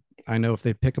thing. I know if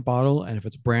they pick a bottle and if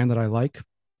it's a brand that I like,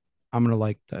 I'm gonna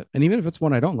like that. And even if it's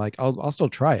one I don't like, I'll still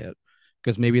try it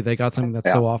because maybe they got something that's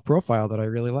Yeah. so off profile that I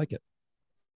really like it.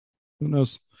 Who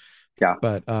knows? Yeah.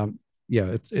 But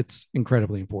yeah, it's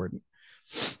incredibly important.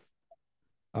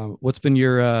 What's been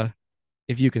your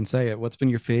if you can say it, what's been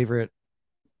your favorite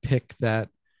pick that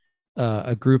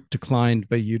a group declined,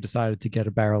 but you decided to get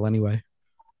a barrel anyway?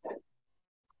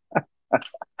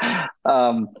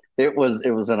 It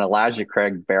was an Elijah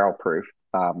Craig barrel proof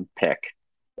pick,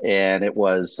 and it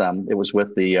was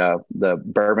with the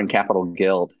Bourbon Capital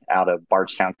Guild out of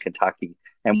Bardstown, Kentucky,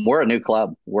 and we're a new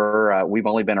club. We've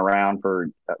only been around for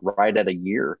right at a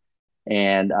year,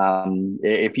 and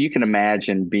if you can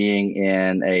imagine being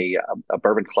in a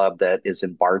bourbon club that is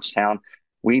in Bardstown,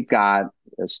 we've got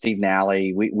Steve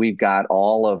Nally, we've got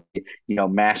all of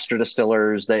master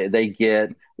distillers. They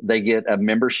get a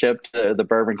membership to the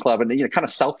Bourbon Club, and kind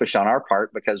of selfish on our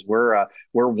part because we're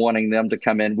wanting them to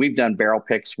come in. We've done barrel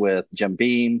picks with Jim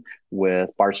Beam. with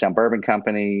Bardstown Bourbon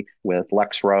Company, with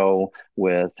Lexrow,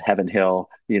 with Heaven Hill.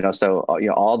 So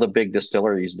all the big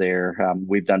distilleries there,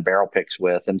 we've done barrel picks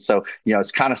with, and so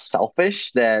it's kind of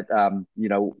selfish that I'm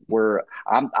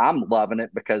loving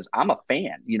it because I'm a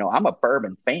fan. I'm a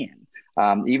bourbon fan.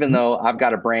 Even though I've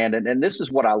got a brand, and this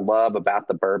is what I love about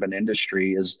the bourbon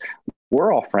industry is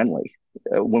we're all friendly.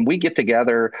 When we get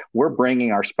together, we're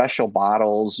bringing our special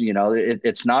bottles.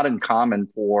 It's not uncommon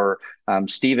for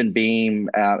Stephen Beam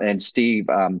and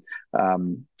Stephen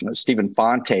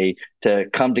Fonte to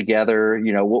come together.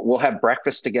 We'll have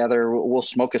breakfast together. We'll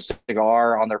smoke a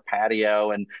cigar on their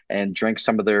patio and drink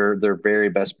some of their very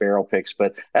best barrel picks.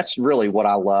 But that's really what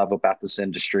I love about this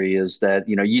industry is that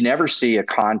you never see a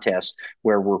contest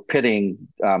where we're pitting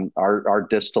our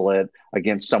distillate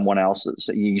against someone else's.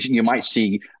 You might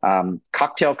see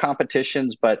cocktail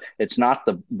competitions, but it's not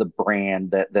the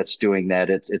brand that's doing that.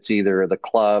 It's either the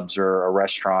clubs or a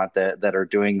restaurant that are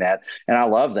doing that, and I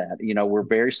love that. We're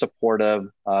very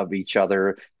supportive of each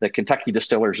other. The Kentucky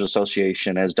Distillers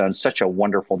Association has done such a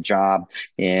wonderful job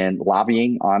in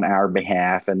lobbying on our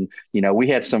behalf, and we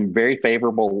had some very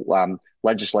favorable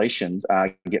legislation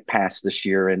get passed this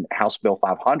year in House Bill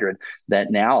 500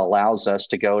 that now allows us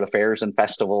to go to fairs and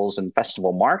festivals and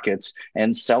festival markets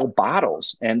and sell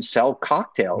bottles and sell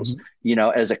cocktails. Mm-hmm.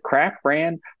 As a craft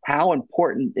brand, how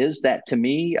important is that to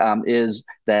me? Is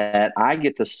that I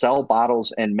get to sell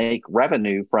bottles and make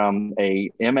revenue from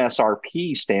a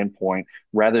MSRP standpoint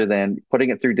rather than putting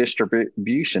it through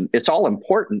distribution. It's all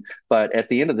important, but at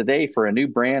the end of the day, for a new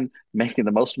brand making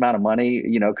the most amount of money,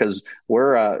 because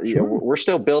we're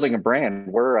still building a brand.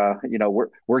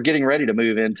 We're getting ready to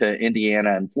move into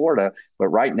Indiana and Florida, but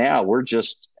right now we're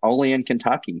just only in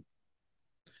Kentucky.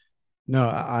 No,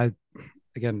 I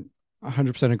again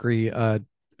 100% agree.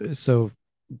 So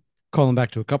calling back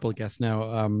to a couple of guests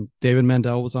now, David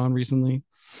Mandel was on recently,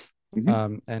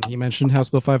 and he mentioned House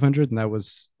Bill 500, and that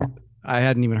was I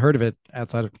hadn't even heard of it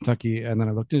outside of Kentucky, and then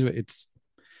I looked into it.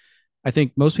 I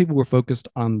think most people were focused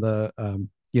on the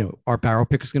our barrel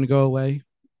pick is going to go away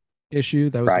issue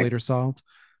that was Right. later solved,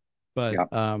 but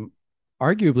Yeah.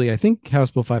 arguably, I think House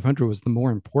Bill 500 was the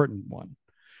more important one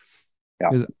Yeah.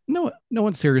 because no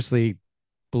one seriously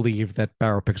believed that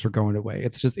barrel picks were going away.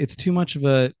 It's too much of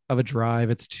a drive.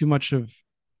 It's too much of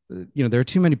there are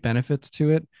too many benefits to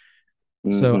it.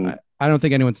 So Mm-hmm. I don't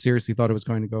think anyone seriously thought it was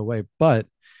going to go away. But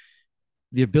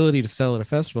the ability to sell at a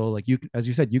festival, like as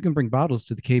you said, you can bring bottles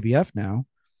to the KBF now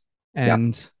Yeah.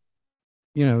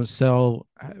 and sell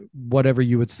whatever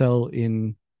you would sell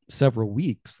in several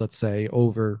weeks, let's say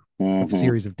over a Mm-hmm.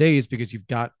 series of days, because you've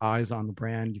got eyes on the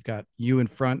brand, you've got you in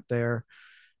front there,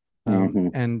 Mm-hmm.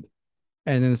 and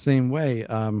in the same way,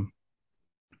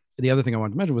 the other thing I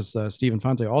wanted to mention was Stephen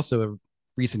Fonte, also a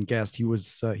recent guest. He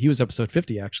was episode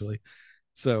 50 actually,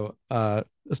 so a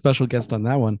special guest on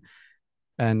that one,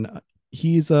 and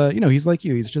he's like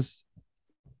you. He's just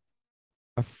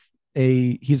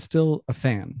he's still a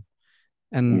fan,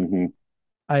 and Mm-hmm.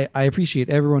 I appreciate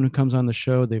everyone who comes on the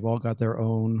show. They've all got their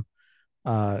own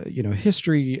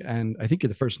history, and I think you're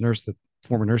the first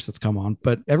former nurse that's come on,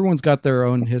 but everyone's got their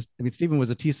own I mean, Stephen was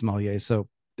a tea sommelier, so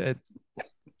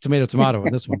tomato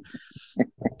in this one.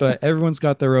 But everyone's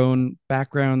got their own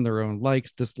background, their own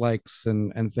likes, dislikes,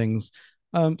 and things.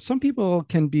 Some people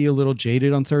can be a little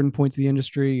jaded on certain points of the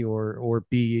industry, or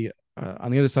be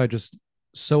on the other side just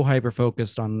so hyper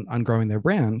focused on growing their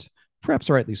brand, perhaps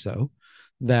rightly so,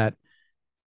 that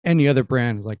any other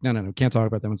brand is like, no, can't talk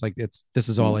about them. It's like this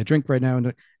is all I drink right now,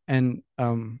 and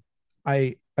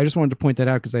I just wanted to point that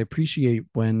out because I appreciate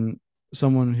when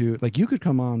someone who like you could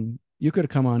have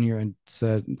come on here and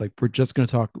said like we're just going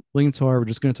to talk William Tar, we're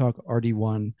just going to talk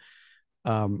RD1,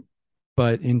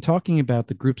 but in talking about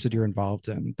the groups that you're involved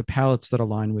in, the palates that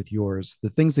align with yours,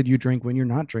 the things that you drink when you're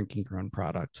not drinking your own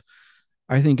product,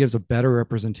 I think gives a better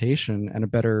representation and a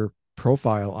better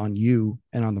profile on you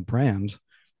and on the brand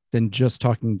than just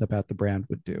talking about the brand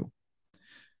would do.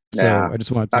 So Yeah. I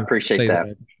just wanted I to appreciate say that.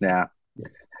 that. Yeah. Yeah.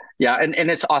 Yeah, and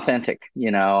it's authentic.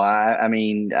 I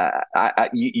mean,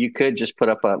 you could just put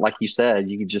up like you said,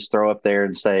 you could just throw up there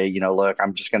and say, look,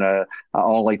 I'm just gonna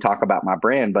only talk about my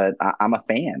brand, but I'm a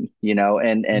fan,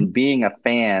 and Mhm. being a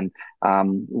fan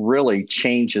really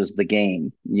changes the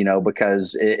game,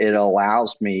 because it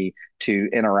allows me to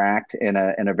interact in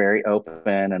a very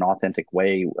open and authentic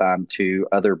way to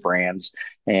other brands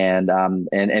and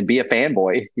be a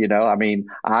fanboy. I mean,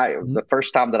 Mhm. the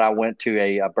first time that I went to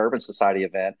a Bourbon Society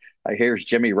event, here's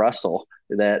Jimmy Russell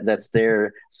that's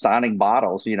there signing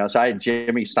bottles. So I had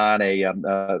Jimmy sign a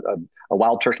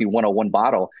Wild Turkey 101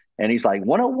 bottle. And he's like,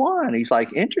 101. He's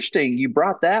like, interesting. You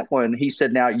brought that one. He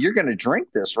said, now you're going to drink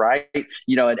this, right?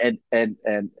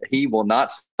 And he will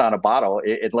not sign a bottle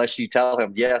unless you tell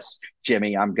him, yes,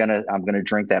 Jimmy, I'm gonna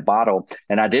drink that bottle.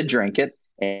 And I did drink it,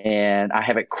 and I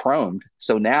have it chromed.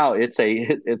 So now it's a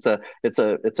piece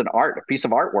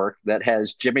of artwork that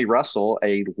has Jimmy Russell,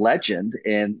 a legend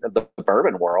in the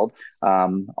bourbon world,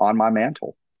 on my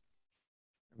mantle.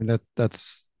 I mean,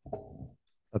 that's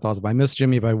awesome. I missed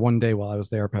Jimmy by one day while I was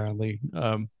there. Apparently,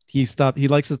 he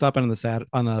likes to stop in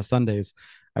on Sundays.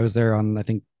 I was there on, I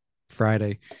think,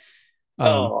 Friday.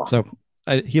 Oh, So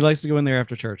he likes to go in there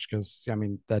after church because, I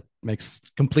mean, that makes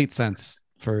complete sense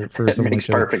for it someone makes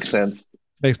like Jimmy. perfect sense.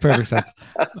 Makes perfect sense.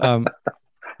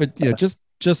 But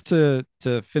just to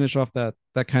finish off that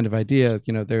kind of idea,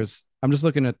 I'm just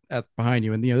looking at behind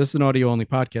you, and this is an audio only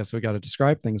podcast, so we got to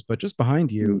describe things. But just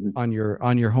behind you, Mm-hmm.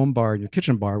 on your home bar, your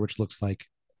kitchen bar, which looks like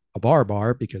a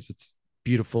bar because it's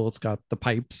beautiful. It's got the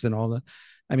pipes and all the.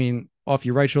 I mean, off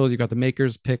your right shoulder, you've got the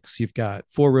Maker's picks. You've got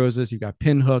Four Roses. You've got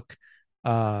Pinhook.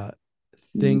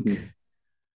 Think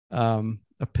Mm-hmm.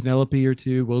 a Penelope or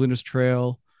two, Wilderness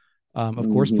Trail. Of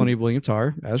course, Mm-hmm. plenty of William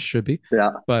Tar, as should be,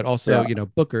 Yeah, but also, yeah.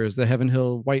 Booker's, the Heaven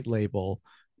Hill White Label,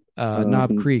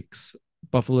 Knob Mm-hmm. Creek's,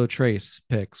 Buffalo Trace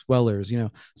picks, Weller's,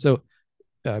 so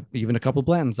even a couple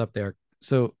Blantons up there.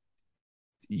 So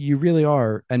you really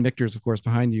are, and Michter's, of course,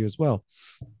 behind you as well.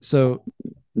 So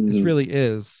this Mm-hmm. really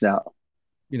is, Yeah.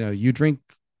 you drink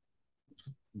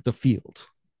the field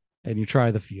and you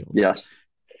try the field. Yes.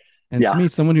 And to Yeah. me,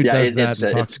 someone who Yeah. does that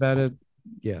and talks It's about it,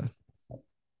 yeah,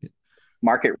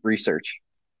 market research.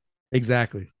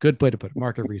 exactly. Good way to put it.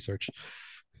 Market research.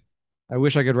 I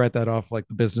wish I could write that off like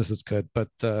the businesses could, but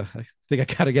I think I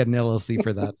got to get an LLC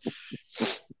for that.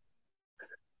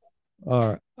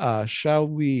 All right. Shall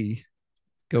we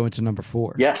go into number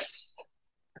 4? Yes.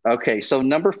 Okay, so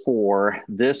number 4,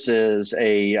 this is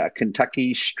a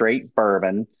Kentucky straight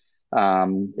bourbon.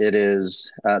 It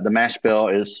is the mash bill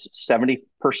is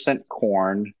 70%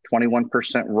 corn,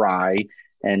 21% rye,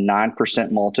 and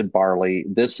 9% malted barley.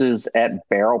 This is at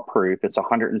barrel proof. It's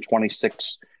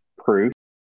 126 proof.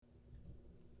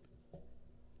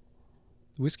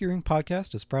 The Whiskey Ring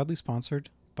podcast is proudly sponsored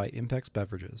by Impex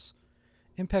Beverages.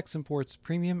 Impex imports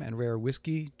premium and rare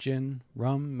whiskey, gin,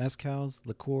 rum, mezcals,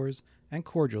 liqueurs, and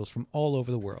cordials from all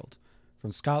over the world,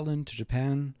 from Scotland to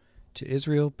Japan to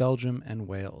Israel, Belgium, and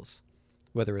Wales.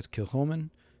 Whether it's Kilchoman,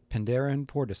 Penderyn,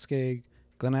 Port Escaig,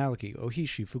 Glenallachie,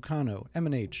 Ohishi, Fukano,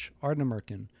 M&H,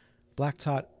 Ardnamurchan, Black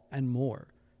Tot, and more,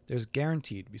 there's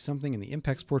guaranteed to be something in the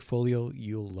Impex portfolio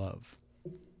you'll love.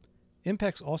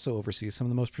 Impex also oversees some of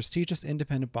the most prestigious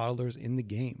independent bottlers in the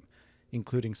game,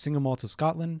 including Single Malts of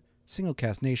Scotland, Single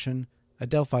Cask Nation,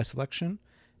 Adelphi Selection,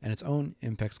 and its own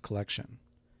Impex collection.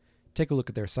 Take a look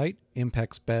at their site,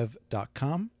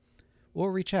 impexbev.com,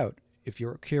 or reach out if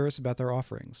you're curious about their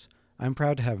offerings. I'm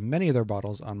proud to have many of their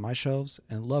bottles on my shelves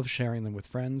and love sharing them with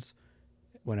friends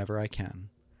whenever I can.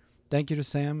 Thank you to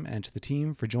Sam and to the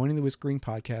team for joining the Whiskey Ring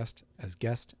podcast as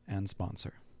guest and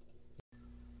sponsor.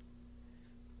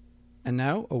 And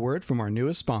now, a word from our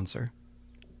newest sponsor.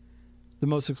 The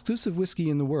most exclusive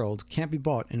whiskey in the world can't be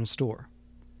bought in a store.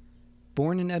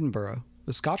 Born in Edinburgh,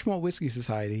 the Scotch Malt Whisky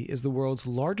Society is the world's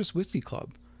largest whiskey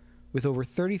club, with over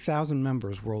 30,000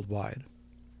 members worldwide.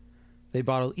 They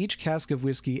bottle each cask of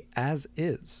whiskey as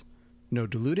is. No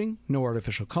diluting, no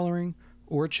artificial coloring,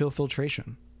 or chill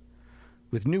filtration.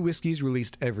 With new whiskeys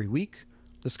released every week,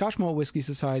 the Scotch Malt Whisky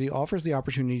Society offers the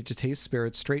opportunity to taste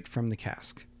spirits straight from the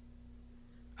cask.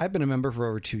 I've been a member for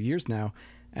over 2 years now,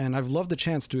 and I've loved the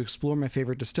chance to explore my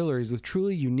favorite distilleries with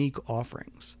truly unique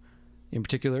offerings, in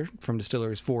particular from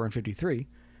distilleries 4 and 53,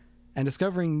 and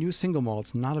discovering new single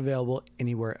malts not available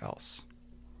anywhere else.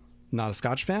 Not a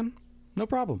Scotch fan? No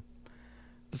problem.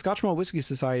 The Scotch Malt Whisky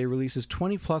Society releases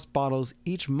 20-plus bottles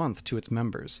each month to its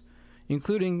members,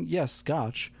 including, yes,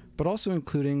 Scotch, but also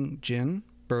including gin,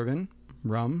 bourbon,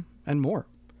 rum, and more.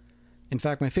 In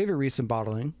fact, my favorite recent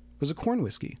bottling was a corn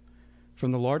whiskey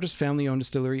from the largest family-owned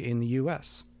distillery in the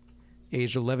U.S.,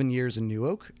 aged 11 years in New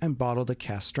Oak and bottled at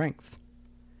cask strength.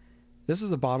 This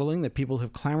is a bottling that people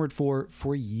have clamored for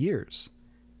years,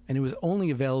 and it was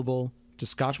only available to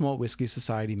Scotch Malt Whisky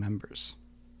Society members.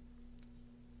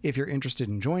 If you're interested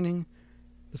in joining,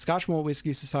 the Scotch Malt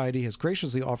Whisky Society has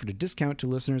graciously offered a discount to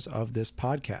listeners of this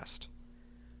podcast.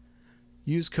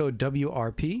 Use code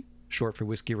WRP, short for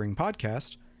Whiskey Ring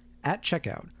Podcast, at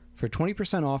checkout for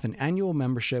 20% off an annual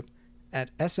membership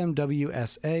at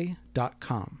smwsa.com.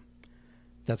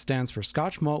 That stands for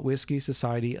Scotch Malt Whisky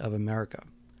Society of America.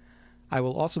 I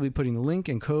will also be putting the link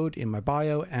and code in my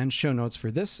bio and show notes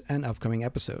for this and upcoming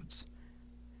episodes.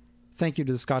 thank you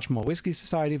to the Scotch Malt Whiskey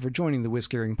Society for joining the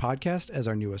Whiskey Ring podcast as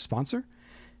our newest sponsor.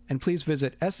 And please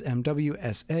visit smwsa.com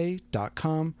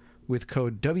with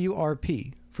code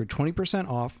WRP for 20%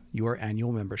 off your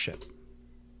annual membership.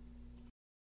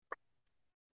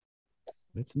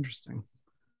 That's interesting.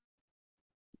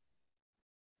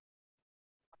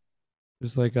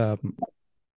 There's like a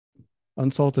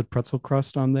unsalted pretzel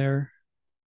crust on there.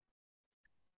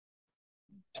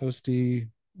 Toasty.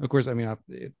 Of course, I mean,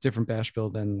 different bash bill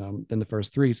than the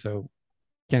first three, so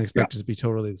can't expect it to be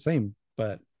totally the same.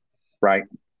 But right,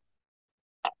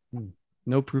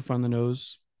 no proof on the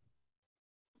nose.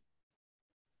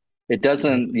 It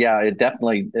doesn't. Yeah, it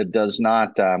does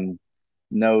not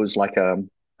nose like a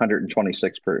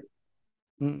 126 proof.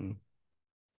 Mm-mm.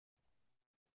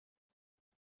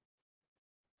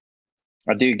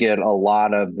 I do get a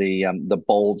lot of the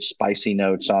bold, spicy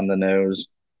notes on the nose.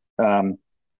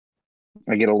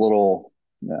 I get a little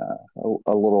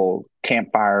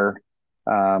campfire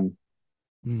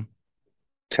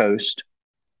toast.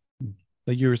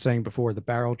 Like you were saying before, the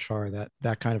barrel char,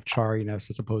 that kind of chariness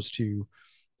as opposed to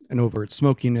an overt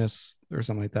smokiness or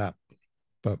something like that.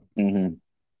 But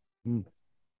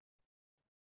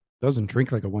doesn't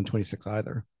drink like a 126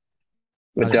 either.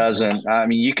 It doesn't. I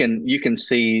mean, you can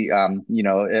see,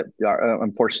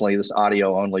 unfortunately, this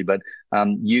audio only, but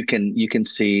you can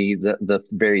see the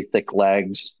very thick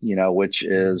legs, which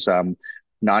is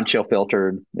non-chill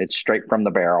filtered. It's straight from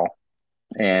the barrel,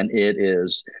 and it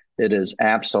is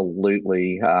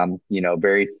absolutely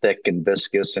very thick and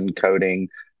viscous and coating.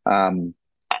 I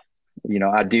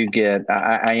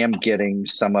am getting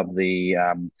some of the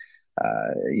I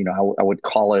would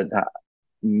call it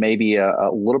maybe a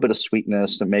little bit of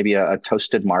sweetness and maybe a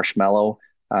toasted marshmallow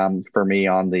for me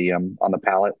on the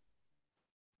palate.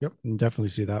 Yep, can definitely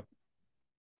see that.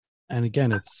 And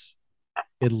again,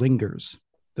 it lingers.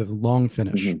 The long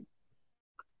finish.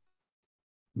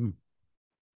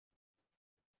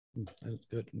 That is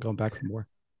good. I'm going back for more.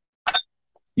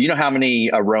 You know how many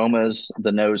aromas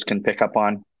the nose can pick up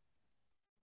on?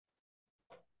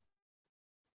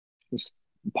 It's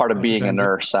part of being a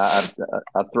nurse. I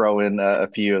throw in a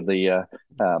few of the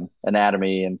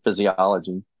anatomy and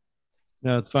physiology.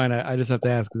 No, it's fine. I just have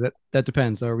to ask because that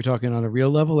depends. Are we talking on a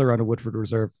real level or on a Woodford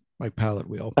Reserve like palate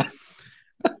wheel?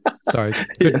 Sorry,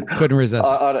 couldn't resist.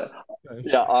 On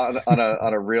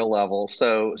a real level.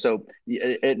 So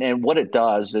and what it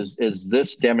does is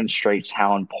this demonstrates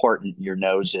how important your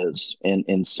nose is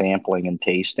in sampling and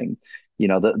tasting.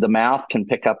 The mouth can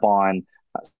pick up on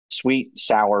sweet,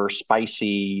 sour,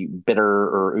 spicy, bitter,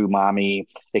 or umami.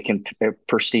 It can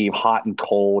perceive hot and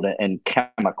cold and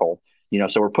chemical.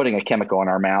 So we're putting a chemical in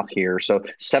our mouth here. So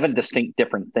 7 distinct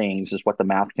different things is what the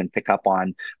mouth can pick up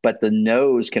on, but the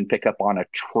nose can pick up on a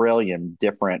trillion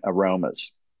different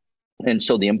aromas. And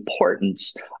so the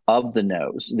importance of the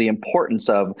nose, the importance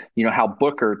of, how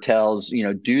Booker tells,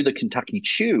 do the Kentucky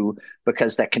Chew,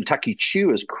 because that Kentucky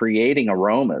Chew is creating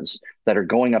aromas that are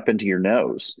going up into your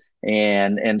nose.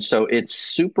 And so it's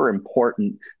super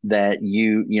important that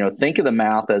you think of the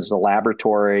mouth as the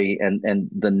laboratory and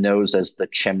the nose as the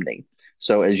chimney.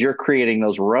 So as you're creating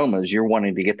those aromas, you're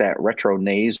wanting to get that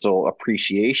retronasal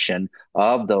appreciation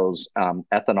of those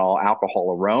ethanol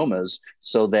alcohol aromas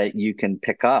so that you can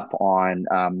pick up on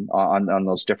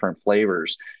those different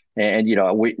flavors. And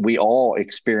we all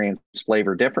experience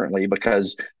flavor differently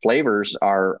because flavors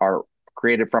are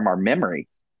created from our memory.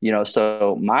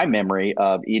 So my memory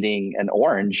of eating an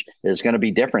orange is going to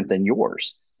be different than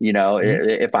yours.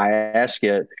 If I ask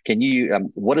you,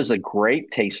 what does a grape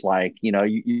taste like?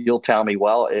 You'll tell me,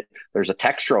 well, there's a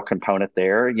textural component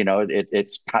there.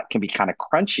 It can be kind of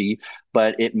crunchy,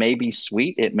 but it may be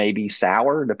sweet. It may be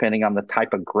sour, depending on the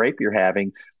type of grape you're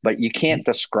having. But you can't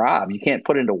describe, you can't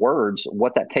put into words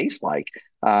what that tastes like.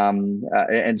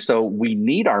 And so we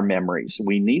need our memories.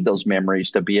 We need those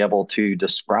memories to be able to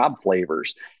describe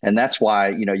flavors. And that's why,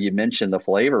 you mentioned the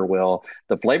flavor wheel.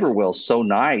 The flavor wheel is so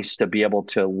nice to be able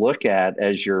to look at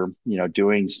as you're,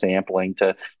 doing sampling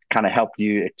to kind of help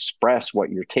you express what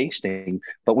you're tasting.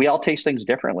 But we all taste things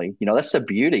differently. That's the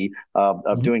beauty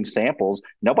of doing samples.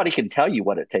 Nobody can tell you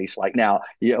what it tastes like. Now,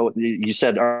 you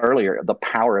said earlier, the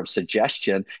power of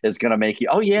suggestion is going to make you,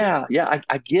 oh yeah,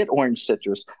 I get orange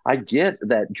citrus. I get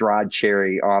that dried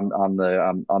cherry on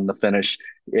the finish.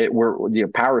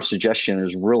 The power of suggestion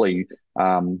is really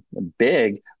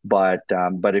big. But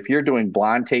if you're doing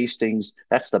blind tastings,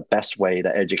 that's the best way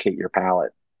to educate your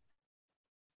palate.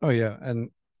 Oh yeah, and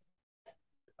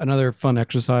another fun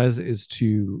exercise is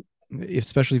to,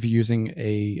 especially if you're using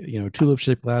a tulip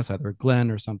shaped glass, either a Glen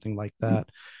or something like that,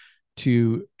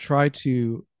 to try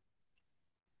to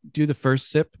do the first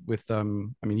sip with I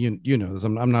mean you know this.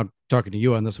 I'm not talking to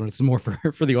you on this one. It's more for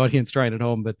for the audience trying at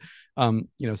home, but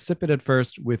sip it at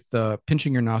first with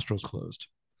pinching your nostrils closed.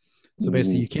 So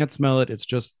basically Mm-hmm. you can't smell it. It's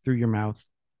just through your mouth.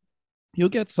 You'll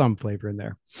get some flavor in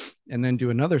there. And then do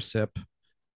another sip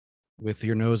with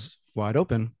your nose wide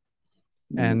open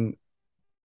and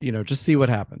just see what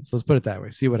happens. Let's put it that way.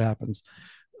 See what happens.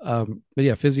 But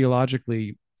yeah,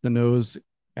 physiologically, the nose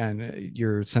and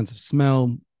your sense of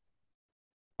smell,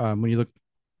 when you look,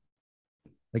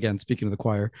 again, speaking of the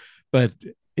choir, but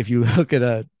if you look at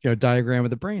a diagram of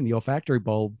the brain, the olfactory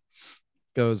bulb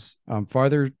goes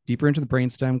farther, deeper into the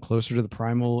brainstem, closer to the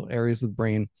primal areas of the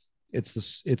brain. It's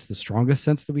the strongest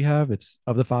sense that we have. It's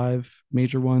of the five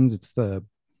major ones. It's the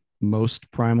most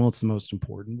primal. It's the most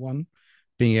important one.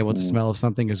 Being able to Mm-hmm. smell if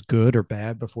something is good or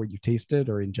bad before you taste it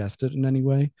or ingest it in any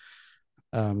way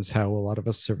is how a lot of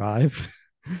us survive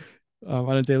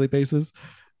on a daily basis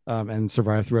and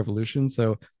survive through evolution.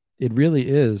 So it really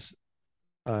is,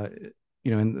 uh,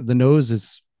 and the nose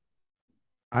is,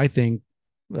 I think,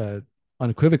 uh,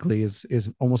 unequivocally is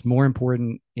almost more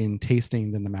important in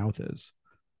tasting than the mouth is.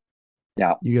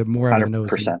 Yeah, You get more out of the nose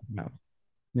than 100%. the mouth.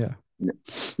 Yeah.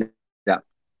 Yeah,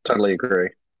 totally agree.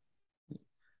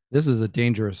 This is a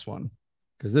dangerous one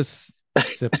because this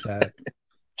sips at.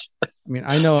 I mean,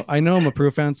 I know I'm a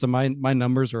proof fan, so my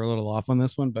numbers are a little off on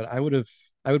this one, but I would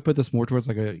put this more towards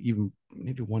like a even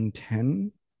maybe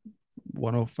 110,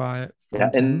 105, Yeah,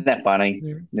 isn't 110. that funny?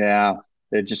 Yeah,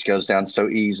 it just goes down so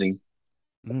easy.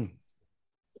 Mm.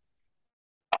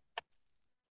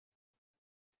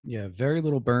 Yeah, very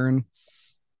little burn.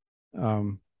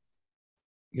 Um,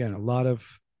 Again, a lot of,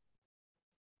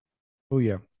 oh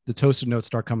yeah, the toasted notes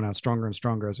start coming out stronger and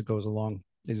stronger as it goes along.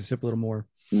 As you sip a little more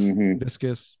Hmm.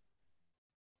 viscous.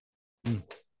 Mm.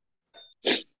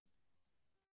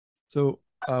 So,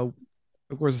 of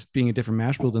course, being a different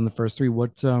mash bill than the first three,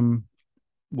 what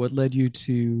led you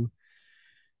to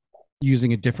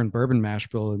using a different bourbon mash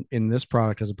bill in this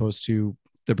product as opposed to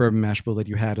the bourbon mash bill that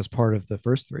you had as part of the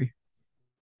first three?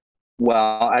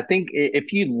 Well, I think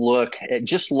if you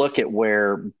just look at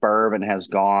where bourbon has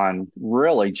gone,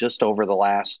 really just over the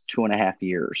last 2.5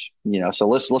 years. So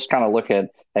let's kind of look at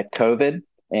COVID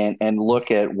and look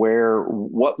at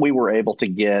what we were able to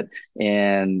get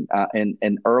in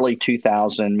early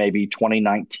 2000, maybe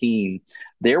 2019.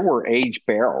 There were aged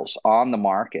barrels on the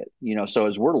market. So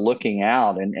as we're looking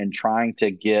out and trying to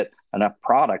get enough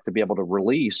product to be able to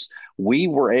release, we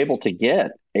were able to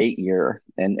get 8 year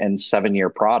and 7 year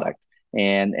product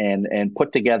and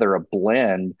put together a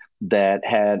blend that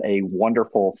had a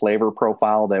wonderful flavor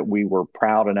profile that we were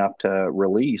proud enough to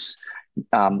release.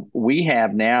 We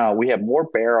have more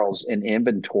barrels in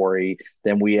inventory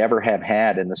than we ever have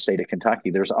had in the state of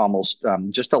Kentucky. There's almost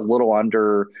just a little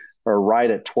under or right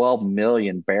at 12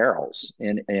 million barrels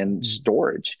in Mm.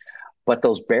 storage, but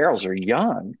those barrels are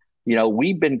young.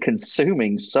 We've been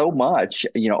consuming so much,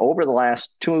 over the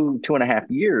last 2.5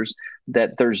 years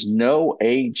that there's no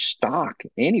age stock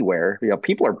anywhere.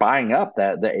 People are buying up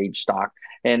the age stock.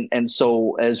 And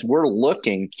so as we're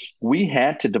looking, we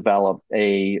had to develop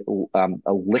a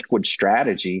liquid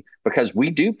strategy because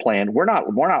we do plan. We're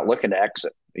not looking to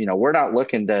exit. We're not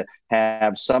looking to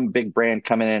have some big brand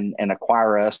come in and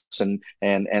acquire us and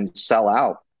sell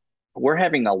out. We're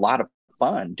having a lot of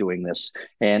fun doing this,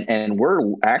 and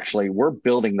we're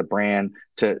building the brand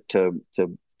to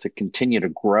continue to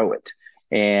grow it.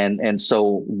 And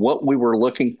so what we were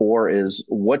looking for is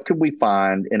what could we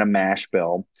find in a mash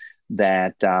bill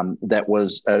that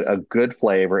was a good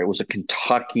flavor. It was a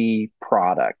Kentucky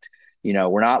product.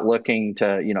 We're not looking to,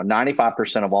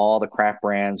 95% of all the craft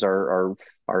brands are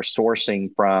sourcing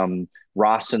from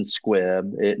Ross and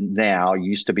Squibb. It now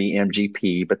used to be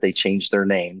MGP, but they changed their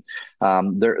name. We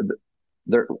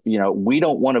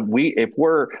don't want to, if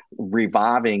we're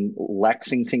reviving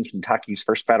Lexington, Kentucky's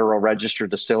first federal registered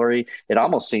distillery, it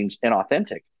almost seems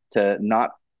inauthentic to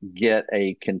not get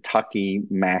a Kentucky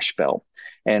mash bill.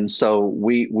 And so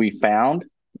we found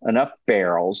enough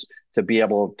barrels to be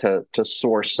able to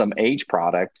source some age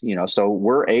product. So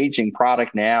we're aging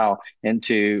product now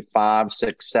into 5,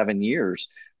 6, 7 years,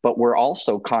 but we're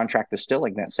also contract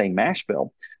distilling that same mash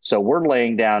bill. So we're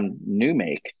laying down new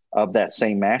make of that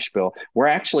same mash bill. We're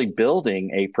actually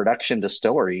building a production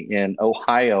distillery in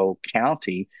Ohio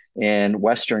County in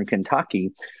Western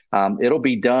Kentucky. It'll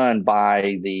be done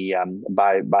by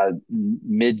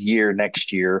mid year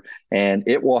next year, and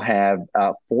it will have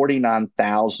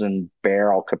 49,000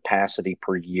 barrel capacity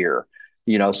per year.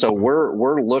 So Wow.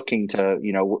 we're looking to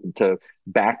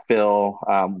backfill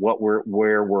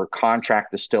where we're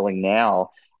contract distilling now.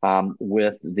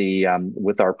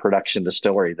 with our production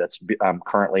distillery that's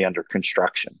currently under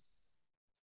construction.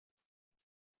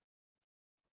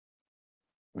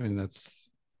 I mean, that's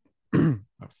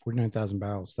 49,000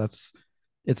 barrels.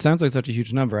 It sounds like such a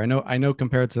huge number. I know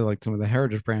compared to like some of the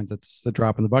heritage brands, it's a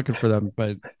drop in the bucket for them,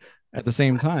 but at the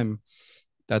same time,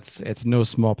 it's no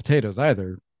small potatoes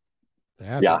either.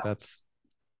 Yeah, That's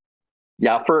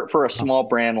yeah, for a wow. small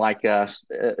brand like us,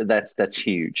 that's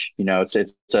huge.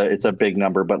 It's a big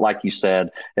number, but like you said,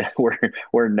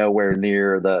 we're nowhere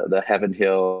near the Heaven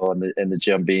Hill and the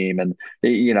Jim Beam, and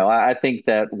I think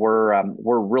that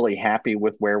we're really happy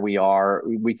with where we are.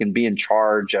 We can be in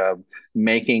charge of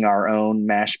making our own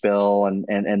mash bill, and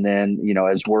then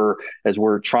as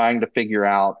we're trying to figure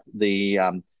out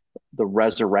the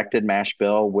resurrected mash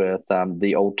bill with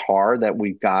the old tar that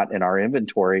we've got in our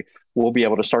inventory, we'll be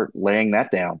able to start laying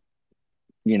that down.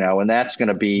 And that's going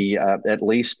to be at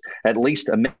least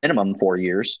a minimum 4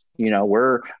 years.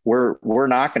 We're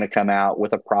not going to come out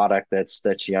with a product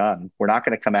that's young. We're not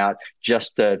going to come out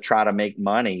just to try to make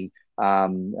money.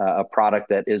 A product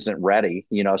that isn't ready,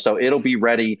 so it'll be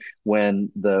ready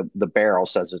when the barrel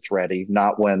says it's ready,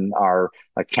 not when our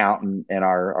accountant and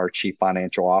our chief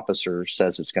financial officer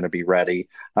says it's going to be ready.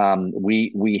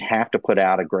 We have to put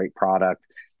out a great product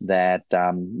that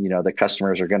the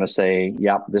customers are going to say,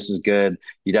 "Yep, this is good.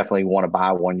 You definitely want to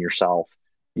buy one yourself."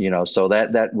 So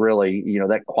that really,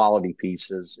 that quality piece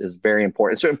is very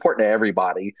important. It's important to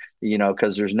everybody,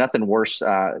 because there's nothing worse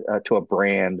to a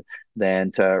brand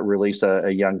than to release a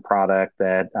young product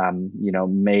that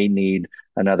may need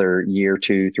another year,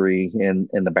 two, three in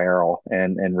the barrel,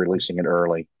 and releasing it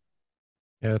early.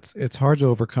 Yeah, it's hard to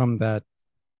overcome that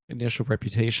initial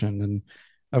reputation, and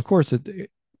of course,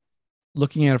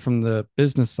 looking at it from the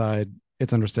business side,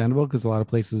 it's understandable because a lot of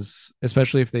places,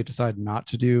 especially if they decide not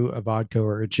to do a vodka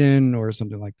or a gin or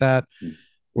something like that,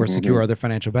 or secure Mm-hmm. other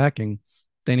financial backing,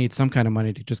 they need some kind of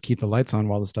money to just keep the lights on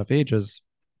while the stuff ages.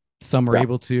 Some are Yeah.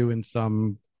 able to, and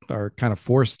some are kind of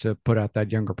forced to put out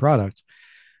that younger product.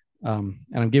 And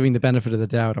I'm giving the benefit of the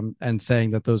doubt, and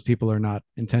saying that those people are not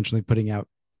intentionally putting out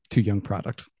too young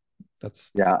product.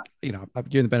 That's, Yeah. I'm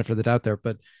giving the benefit of the doubt there,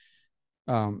 but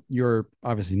you're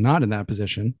obviously not in that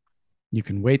position. You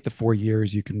can wait the 4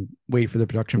 years. You can wait for the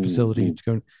production facility Mm-hmm. to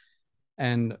go.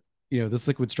 And this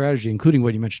liquid strategy, including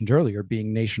what you mentioned earlier,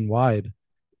 being nationwide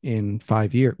within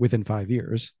 5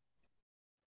 years,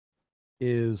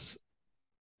 is,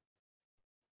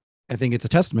 I think it's a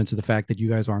testament to the fact that you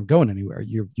guys aren't going anywhere.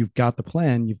 You've got the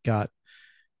plan. Yeah.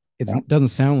 It doesn't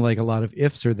sound like a lot of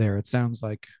ifs are there. It sounds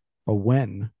like a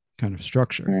when kind of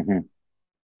structure. Mm-hmm.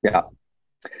 Yeah.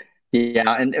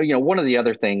 Yeah, and one of the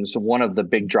other things, one of the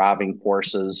big driving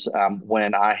forces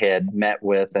when I had met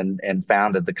with and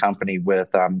founded the company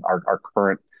with our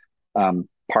current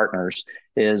partners,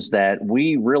 is that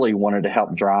we really wanted to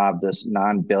help drive this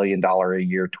 $9 billion a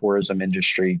year tourism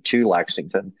industry to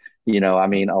Lexington. I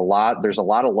mean, there's a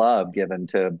lot of love given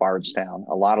to Bardstown,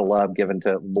 a lot of love given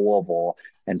to Louisville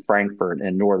and Frankfort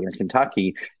and Northern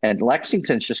Kentucky. And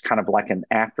Lexington's just kind of like an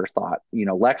afterthought.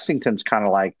 Lexington's kind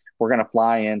of like, we're going to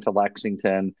fly into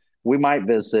Lexington. We might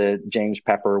visit James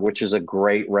Pepper, which is a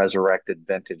great resurrected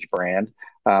vintage brand.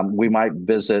 We might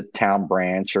visit Town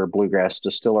Branch or Bluegrass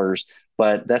Distillers,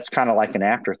 but that's kind of like an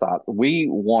afterthought. We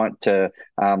want to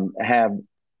have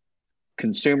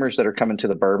consumers that are coming to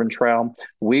the Bourbon Trail.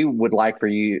 We would like for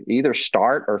you either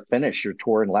start or finish your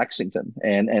tour in Lexington,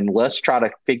 and let's try to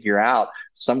figure out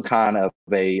some kind of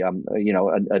a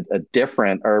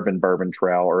different urban Bourbon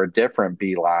Trail or a different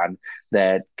beeline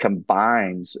that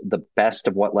combines the best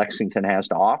of what Lexington has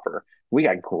to offer. We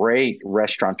got great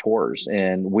restaurateurs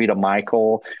in Weta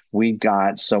Michael. We've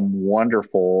got some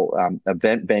wonderful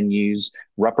event venues.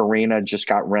 Rupp Arena just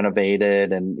got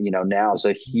renovated, and now is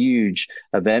a huge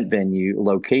event venue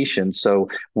location. So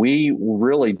we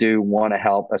really do want to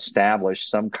help establish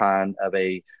some kind of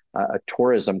a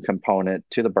tourism component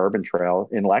to the Bourbon Trail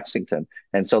in Lexington,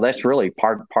 and so that's really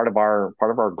part of our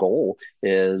goal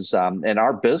is, and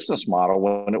our business model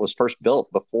when it was first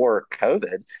built before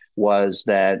COVID was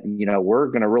that we're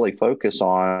going to really focus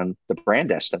on the brand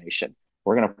destination.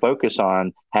 We're going to focus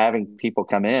on having people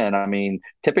come in. I mean,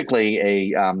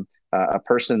 typically a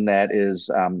person that is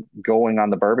going on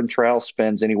the Bourbon Trail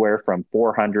spends anywhere from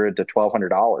 $400 to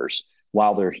 $1,200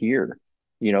 while they're here.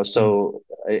 Mm. So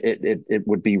it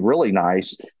would be really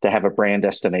nice to have a brand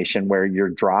destination where you're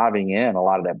driving in a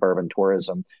lot of that bourbon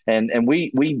tourism, and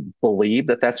we believe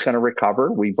that that's going to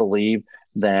recover. We believe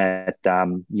that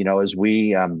as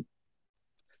we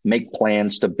make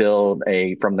plans to build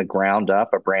from the ground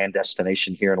up a brand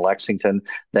destination here in Lexington,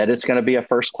 that it's going to be a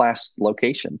first class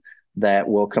location. that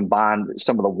will combine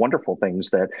some of the wonderful things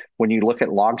that when you look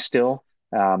at log still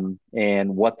and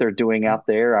what they're doing out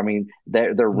there. I mean,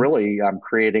 they're Mhm. really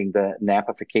creating the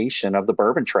napification of the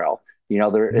Bourbon Trail.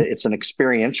 Mhm. It's an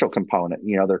experiential component.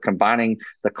 They're combining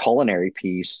the culinary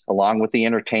piece along with the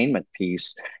entertainment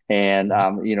piece, and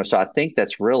Mhm. so I think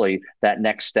that's really that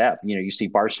next step. You see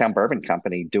Bardstown Bourbon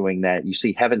Company doing that. You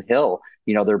see Heaven Hill.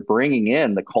 They're bringing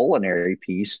in the culinary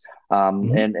piece,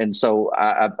 Mhm. and so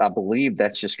I believe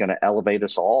that's just going to elevate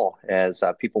us all as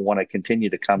people want to continue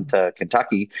to come to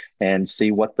Kentucky and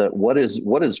see what is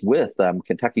with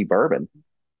Kentucky bourbon.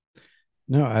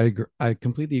 No, I agree. I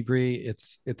completely agree.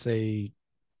 It's a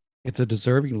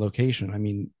deserving location. I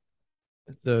mean,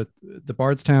 the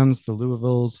Bardstowns, the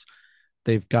Louisvilles,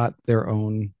 they've got their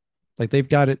own, like they've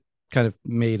got it kind of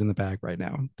made in the bag right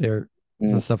now. The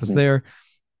stuff is Mhm. there,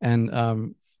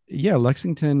 and yeah,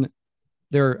 Lexington.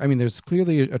 I mean, there's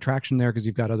clearly attraction there because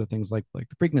you've got other things like the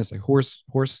Preakness, like horse.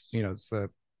 It's the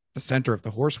center of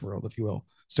the horse world, if you will.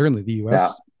 Certainly, the Yeah,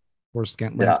 U.S. horse yeah.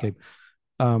 landscape.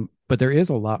 But there is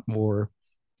a lot more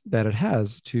that it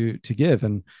has to give,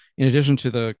 and in addition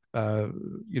to the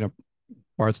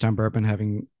Bardstown Bourbon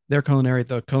having the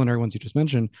culinary ones you just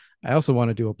mentioned, I also want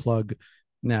to do a plug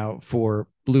now for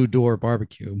Blue Door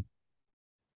Barbecue,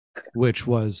 which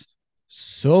was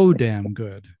so damn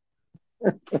good.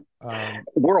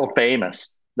 World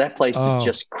famous. That place is Oh,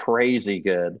 just crazy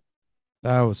good.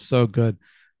 that was so good.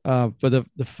 But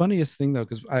the funniest thing though,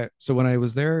 because when I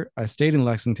was there, I stayed in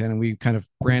Lexington and we kind of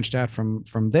branched out from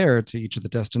there to each of the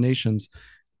destinations,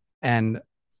 and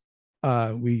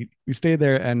we stayed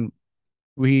there and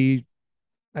we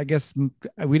I guess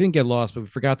we didn't get lost, but we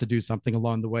forgot to do something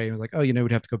along the way. It was like, oh,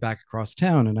 we'd have to go back across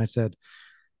town. And I said,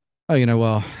 oh,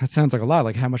 well, that sounds like a lot.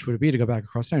 Like, how much would it be to go back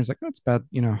across town? He's like, oh, it's about,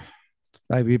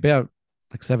 that'd be about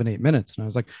like 7, 8 minutes. And I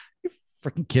was like, you're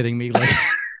freaking kidding me. Like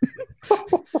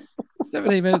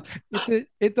 7, 8 minutes.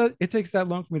 It takes that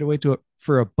long for me to wait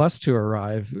for a bus to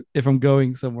arrive if I'm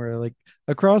going somewhere like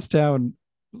across town.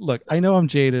 Look, I know I'm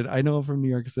jaded. I know I'm from New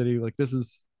York City. Like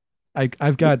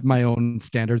I've got my own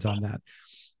standards on that.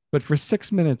 But for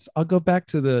 6 minutes, I'll go back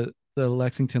to the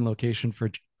Lexington location for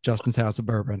Justin's House of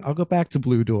Bourbon. I'll go back to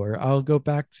Blue Door. I'll go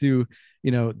back to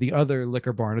the other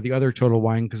liquor barn or the other Total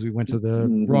Wine because we went to the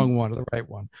Hmm. wrong one or the right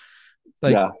one.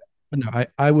 Like, Yeah. no,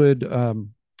 I would.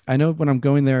 I know when I'm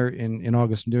going there in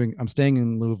August, I'm staying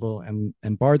in Louisville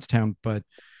and Bardstown, but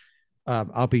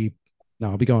I'll be no,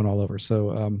 I'll be going all over.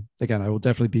 So again, I will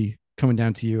definitely be coming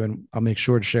down to you, and I'll make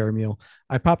sure to share a meal.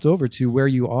 I popped over to where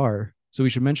you are, so we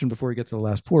should mention before we get to the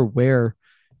last pour where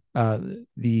uh,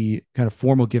 the kind of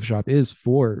formal gift shop is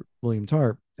for William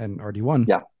Tarr and RD1,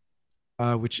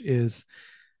 Yeah. which is,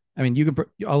 I mean, you can.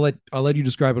 I'll let you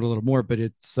describe it a little more, but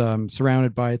it's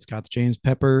surrounded by. It's got the James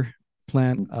Pepper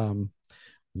plant,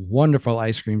 wonderful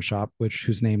ice cream shop,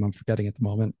 whose name I'm forgetting at the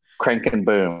moment. Crank and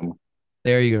boom.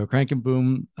 There you go, Crank and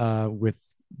Boom, with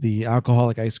the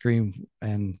alcoholic ice cream,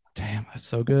 and damn, that's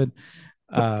so good.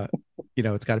 Uh,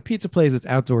 it's got a pizza place, it's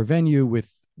outdoor venue with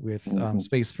Hmm.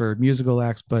 space for musical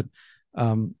acts, but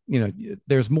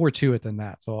there's more to it than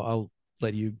that. So I'll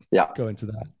let you Yeah. go into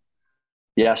that.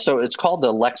 Yeah, so it's called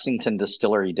the Lexington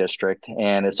Distillery District,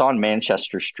 and it's on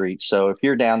Manchester Street. So if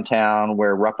you're downtown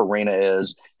where Rupp Arena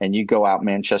is, and you go out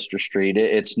Manchester Street,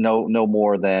 it's no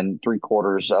more than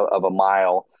three-quarters of a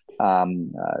mile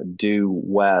due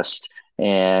west,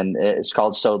 and it's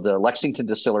called so the Lexington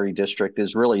Distillery District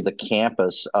is really the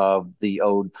campus of the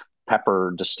old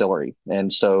Pepper Distillery,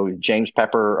 and so James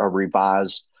Pepper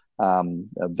revised a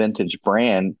vintage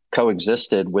brand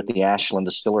coexisted with the Ashland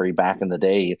Distillery back in the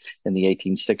day in the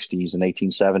 1860s and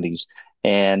 1870s.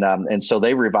 And so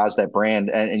they revised that brand.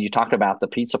 And you talk about the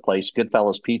pizza place,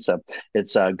 Goodfellas Pizza.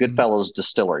 It's Mhm. Goodfellas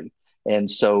Distillery. And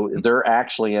so they're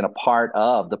actually in a part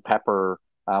of the pepper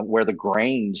where the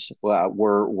grains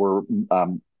were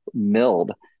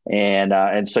milled.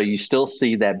 And so you still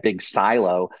see that big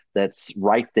silo that's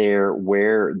right there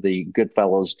where the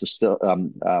Goodfellas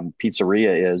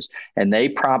Pizzeria is, and they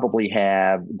probably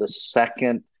have the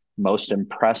second most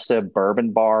impressive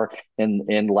bourbon bar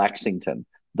in Lexington.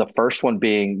 The first one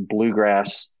being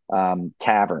Bluegrass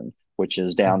Tavern, which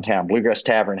is Mhm. downtown. Bluegrass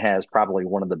Tavern has probably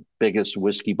one of the biggest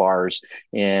whiskey bars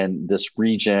in this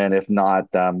region, if not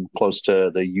close to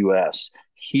the U.S.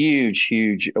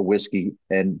 Huge whiskey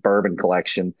and bourbon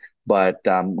collection. But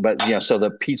so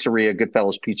the pizzeria,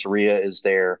 Goodfellas Pizzeria, is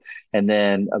there, and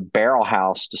then a Barrel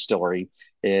House Distillery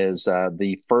is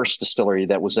the first distillery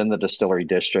that was in the distillery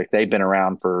district. They've been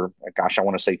around for, gosh, I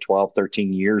want to say 12,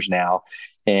 13 years now.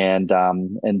 And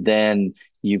then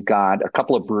you've got a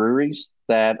couple of breweries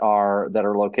that are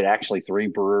located, actually three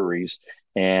breweries.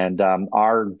 And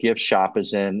our gift shop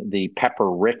is in the Pepper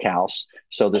Rick House.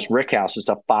 So this Rick House is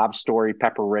a 5-story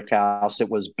Pepper Rick House. It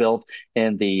was built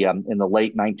in the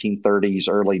late 1930s,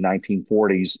 early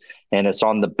 1940s, and it's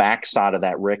on the back side of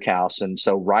that Rick House. And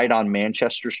so right on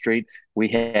Manchester Street, we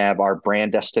have our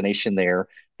brand destination there,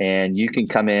 and you can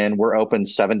come in. We're open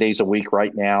 7 days a week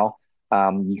right now.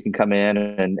 You can come in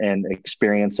and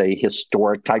experience a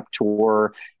historic type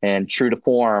tour. And true to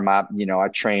form, I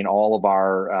train all of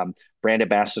our brand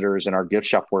ambassadors and our gift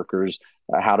shop workers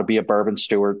how to be a bourbon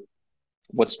steward.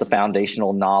 What's the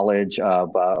foundational knowledge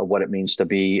of what it means to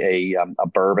be a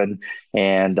bourbon?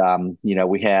 And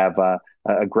we have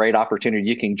a great opportunity.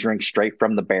 You can drink straight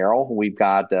from the barrel. We've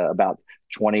got about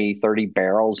 20, 30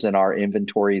 barrels in our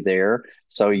inventory there.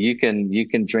 So you can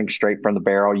drink straight from the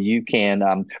barrel. You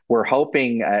can we're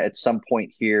hoping at some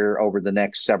point here over the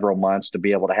next several months to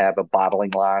be able to have a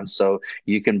bottling line, so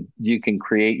you can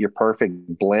create your perfect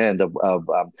blend of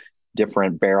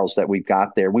different barrels that we've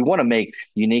got there. We want to make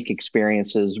unique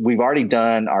experiences. We've already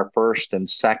done our first and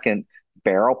second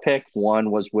barrel pick.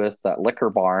 One was with Liquor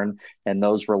Barn, and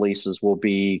those releases will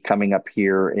be coming up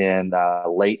here in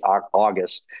late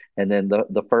August. And then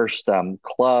the first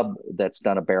club that's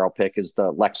done a barrel pick is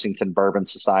the Lexington Bourbon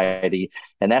Society,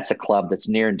 and that's a club that's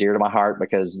near and dear to my heart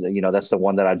because that's the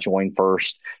one that I joined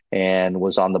first and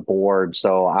was on the board.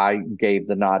 So I gave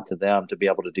the nod to them to be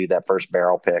able to do that first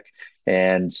barrel pick.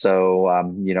 And so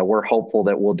we're hopeful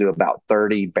that we'll do about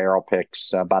 30 barrel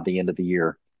picks by the end of the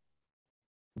year.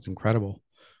 It's incredible.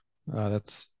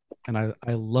 That's and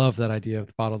I love that idea of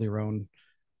the bottle your own.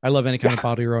 I love any kind of Yeah.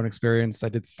 bottle your own experience. I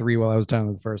did three while I was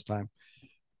down the first time,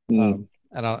 Mm.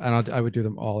 I would do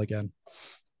them all again.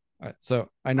 All right, so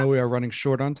I know we are running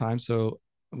short on time, so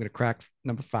I'm going to crack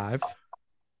number five.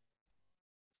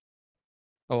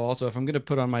 Oh, also, if I'm going to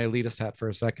put on my elitist hat for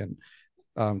a second,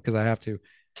 because I have to,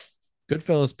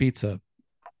 Goodfellas Pizza,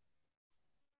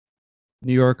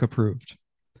 New York approved.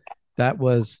 That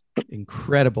was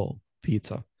incredible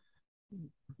pizza.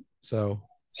 So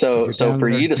if So you're so down for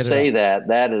there, you to hit it say up.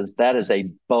 that is a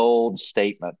bold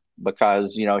statement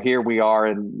because here we are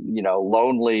in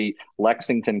lonely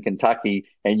Lexington, Kentucky,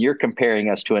 and you're comparing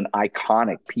us to an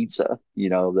iconic pizza.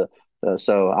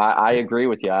 So I agree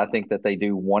with you. I think that they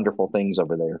do wonderful things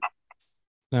over there.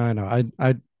 No, I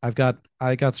know.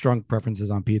 I got strong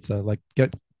preferences on pizza. Like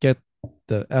get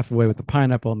the F away with the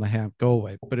pineapple and the ham. Go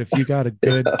away. But if you've got a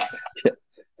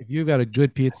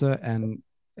good pizza and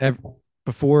ev-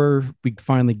 before we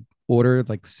finally ordered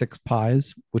like six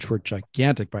pies, which were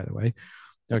gigantic by the way,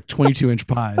 like 22-inch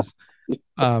pies.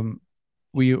 Um,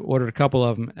 we ordered a couple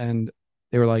of them and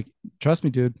they were like, "Trust me,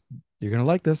 dude, you're gonna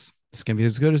like this. This can be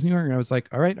as good as New York." And I was like,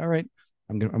 "All right, all right.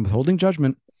 I'm withholding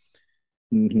judgment."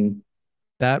 Hmm.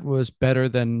 That was better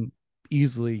than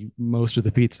easily most of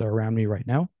the pizza around me right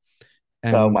now.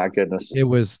 Oh And my goodness. it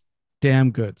was damn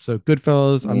good. So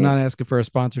Goodfellas, I'm not Mm. asking for a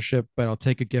sponsorship, but I'll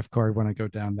take a gift card when I go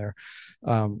down there.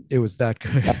 It was that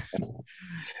good.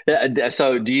 Yeah.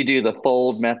 So do you do the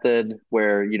fold method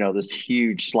where, this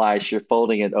huge slice, you're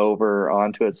folding it over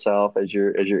onto itself as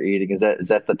you're eating? Is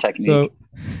that the technique? So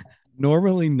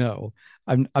normally no.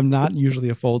 I'm not usually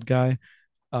a fold guy.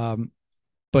 Um,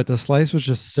 but the slice was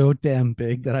just so damn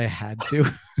big that I had to.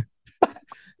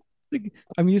 Like,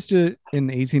 I'm used to an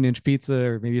 18-inch pizza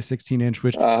or maybe a 16-inch,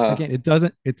 which Uh-huh. again, it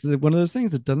doesn't, it's one of those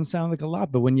things, it doesn't sound like a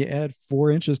lot, but when you add 4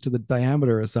 inches to the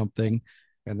diameter or something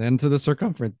and then to the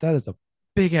circumference, that is a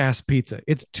big ass pizza.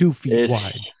 It's 2 feet It's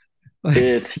wide.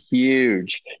 it's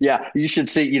huge. Yeah, you should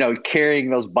see, carrying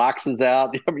those boxes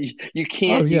out. I mean, you Oh,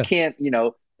 can't you yeah. can't,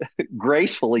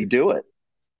 gracefully do it.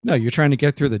 No, you're trying to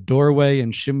get through the doorway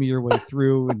and shimmy your way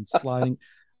through and sliding.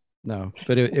 No,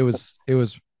 but it was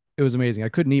amazing. I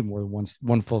couldn't eat more than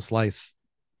one full slice.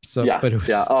 So, Yeah, but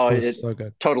yeah. Oh, it was it so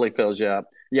good. totally fills you up.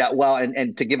 Yeah, well,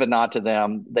 and to give a nod to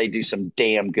them, they do some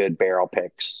damn good barrel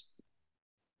picks.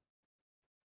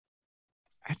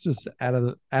 That's just out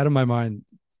of my mind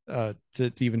to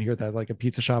even hear that like a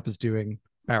pizza shop is doing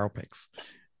barrel picks.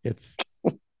 It's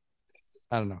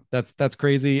I don't know. That's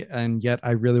crazy, and yet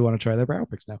I really want to try their barrel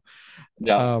picks now.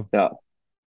 Yeah, All yeah.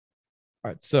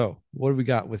 right, so what do we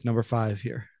got with number five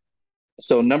here?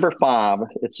 So number five,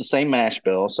 it's the same mash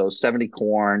bill. So 70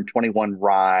 corn, 21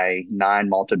 rye, 9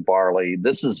 malted barley.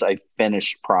 This is a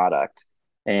finished product,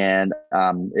 and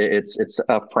it's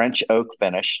a French oak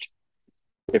finished.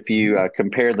 If you Ooh,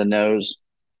 compare the nose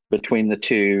between the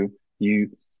two,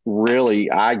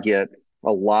 I get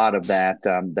a lot of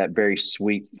that very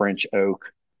sweet French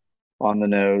oak on the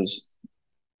nose.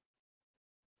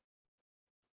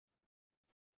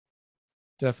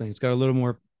 definitely, it's got a little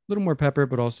more pepper,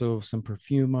 but also some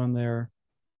perfume on there.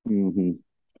 Hmm.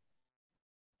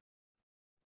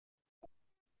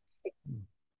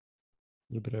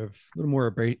 A little more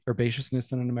herbaceousness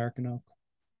than an American oak.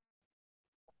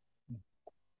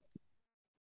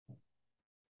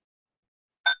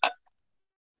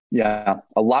 Yeah,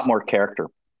 a lot more character.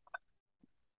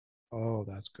 Oh,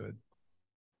 that's good.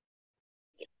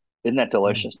 Isn't that Mm.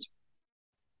 delicious?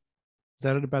 Is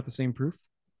that at about the same proof?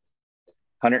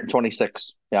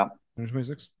 126. Yeah,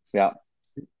 126. yeah.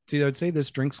 See, I'd say this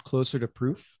drinks closer to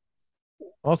proof.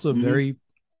 Also, Hmm.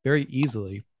 very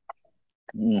easily.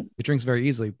 Mm. It drinks very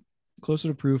easily, closer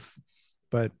to proof.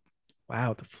 But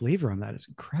wow, the flavor on that is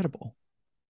incredible.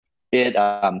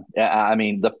 I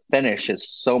mean, the finish is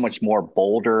so much more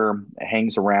bolder,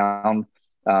 hangs around.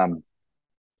 Um,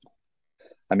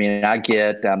 I mean, I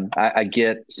get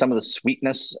some of the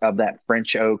sweetness of that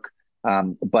French oak,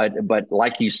 but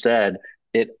like you said,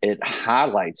 it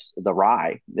highlights the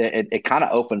rye. It kind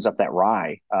of opens up that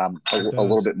rye It a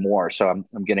little does. bit more. So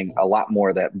I'm getting a lot more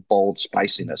of that bold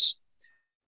spiciness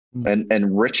Mm.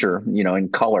 and richer, in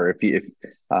color. If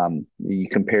you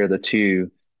compare the two,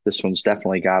 this one's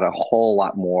definitely got a whole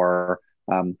lot more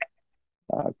um,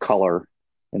 color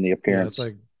in the Yeah, it's appearance.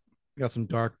 like got some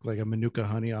dark, like a Manuka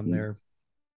honey on there.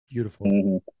 Beautiful.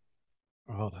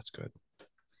 Mm-hmm. Oh, that's good.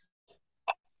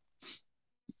 I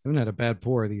haven't had a bad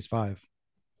pour of these five.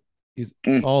 These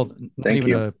Mm, all thank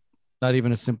you. not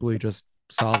even a simply just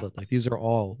solid. Like these are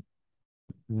all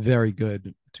very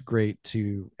good to great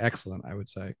to excellent, I would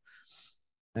say.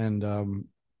 And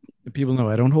people know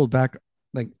I don't hold back.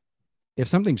 Like if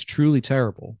something's truly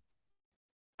terrible,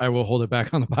 I will hold it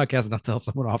back on the podcast and I'll tell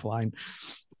someone offline.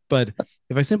 But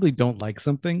if I simply don't like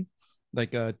something,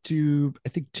 like I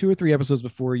think 2 or 3 episodes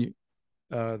before you,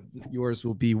 yours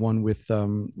will be one with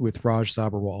Raj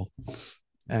Sabharwal,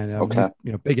 and he's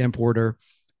Okay. big importer.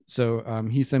 So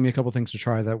he sent me a couple things to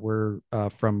try that were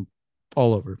from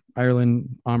all over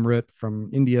Ireland, Amrit from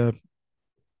India,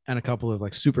 and a couple of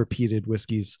like super peated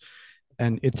whiskeys.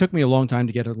 And it took me a long time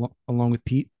to get along with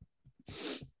Pete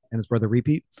and his brother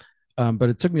Repeat, but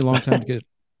it took me a long time to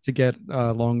get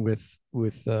along with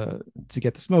to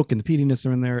get the smoke and the peatiness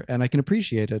are in there, and I can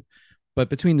appreciate it. But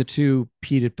between the two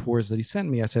peated pours that he sent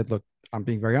me, I said, "Look, I'm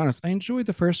being very honest. I enjoyed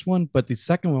the first one, but the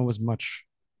second one was much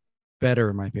better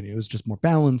in my opinion. It was just more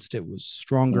balanced. It was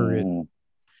stronger. Mm,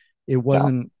 It yeah.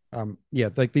 wasn't yeah,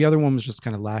 like the other one was just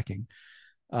kind of lacking.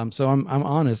 So I'm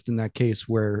honest in that case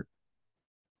where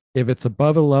if it's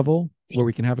above a level where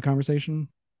we can have a conversation,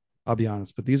 I'll be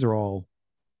honest. But these are all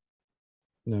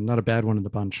not a bad one in the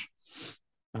bunch,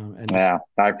 and just Yeah.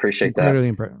 I appreciate that. incredibly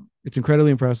impressive. It's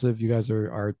incredibly impressive. You guys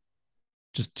are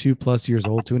just 2+ years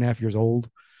old, 2.5 years old.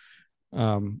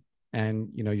 Um, and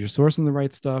you're sourcing the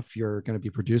right stuff. You're going to be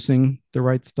producing the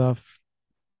right stuff.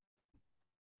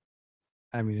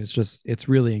 I mean, it's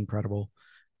really incredible.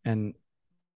 And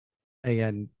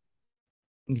again,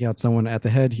 you got someone at the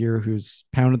head here who's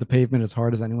pounded the pavement as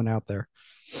hard as anyone out there,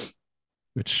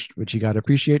 which you got to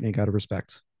appreciate and you got to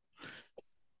respect.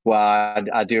 Well,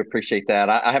 I do appreciate that.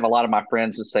 I have a lot of my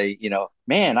friends that say,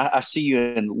 man, I see you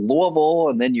in Louisville,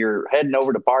 and then you're heading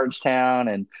over to Bardstown,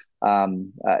 and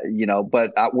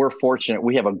but we're fortunate.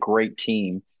 We have a great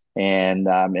team,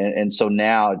 and so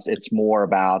now it's more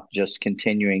about just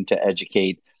continuing to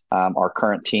educate our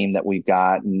current team that we've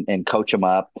got and coach them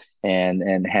up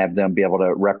and have them be able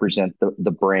to represent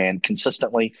the brand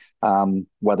consistently,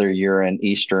 whether you're in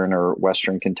Eastern or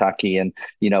Western Kentucky. And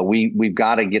we've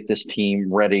got to get this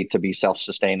team ready to be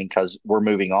self-sustaining because we're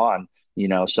moving on.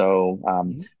 So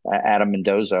Mhm. Adam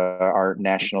Mendoza, our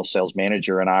national sales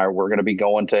manager, and we're going to be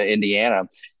going to Indiana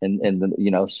in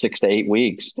the 6 to 8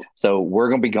 weeks. So we're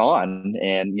going to be gone,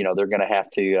 and they're going to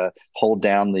have to hold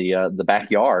down the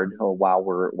backyard while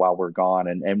we're gone.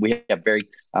 And we have very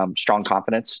strong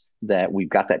confidence that we've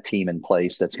got that team in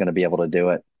place that's going to be able to do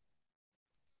it.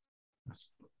 That's,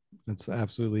 that's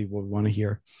absolutely what we want to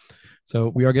hear. So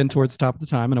we are getting towards the top of the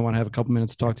time, and I want to have a couple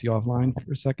minutes to talk to you offline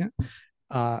for a second.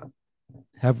 Uh,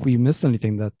 have we missed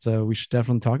anything that we should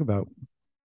definitely talk about?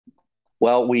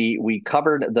 Well, we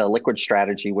covered the liquid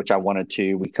strategy, which I wanted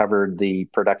to. We covered the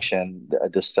production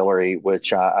distillery,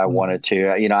 which I Mhm. wanted to.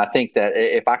 I think that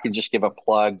if I could just give a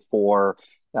plug for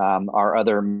our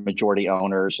other majority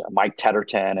owners, Mike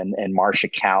Tedderton and Marcia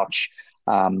Couch,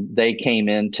 they came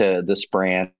into this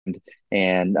brand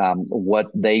and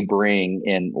what they bring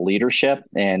in leadership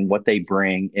and what they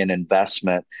bring in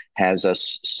investment has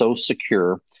us so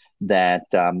secure that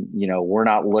we're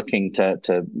not looking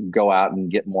to go out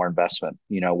and get more investment.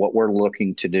 What we're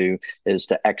looking to do is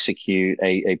to execute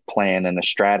a plan and a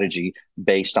strategy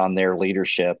based on their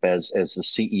leadership as the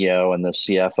CEO and the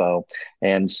CFO.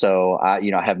 And so I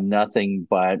have nothing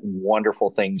but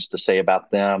wonderful things to say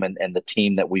about them and the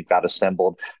team that we've got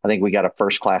assembled. I think we got a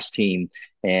first class team.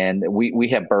 And we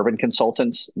have bourbon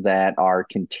consultants that are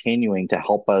continuing to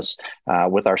help us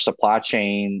with our supply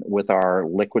chain, with our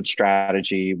liquid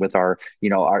strategy, with our,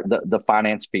 the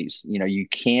finance piece. You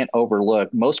can't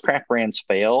overlook, most craft brands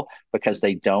fail because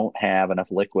they don't have enough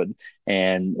liquid.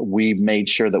 And we've made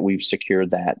sure that we've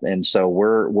secured that. And so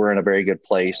we're in a very good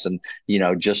place. And,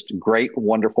 just great,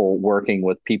 wonderful working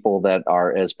with people that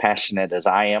are as passionate as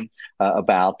I am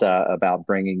about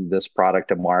bringing this product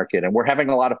to market. And we're having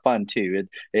a lot of fun too.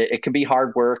 It can be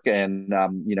hard work, and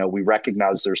we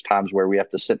recognize there's times where we have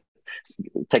to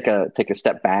take a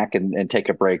step back and take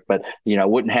a break. But I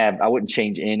wouldn't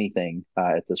change anything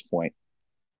at this point.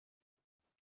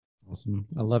 Awesome.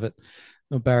 I love it.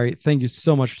 No, Barry, thank you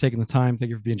so much for taking the time. Thank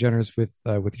you for being generous with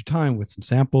your time, with some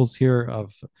samples here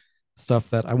of stuff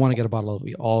that I want to get a bottle of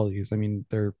all of these. I mean,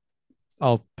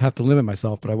 I'll have to limit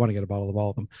myself, but I want to get a bottle of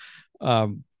all of them.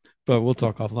 But we'll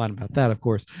talk offline about that, of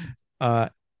course.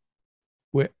 Just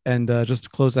to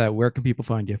close out, where can people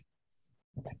find you?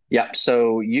 Yeah,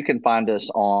 so you can find us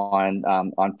on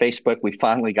Facebook. We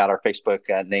finally got our Facebook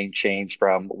name changed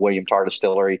from William Tarr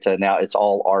Distillery to now it's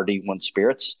all RD1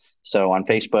 Spirits. So on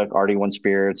Facebook, RD1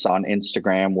 Spirits. On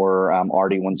Instagram, we're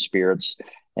RD1 Spirits.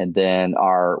 And then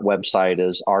our website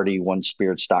is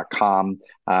rd1spirits.com.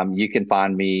 You can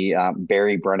find me,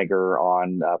 Barry Brinegar,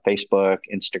 on Facebook,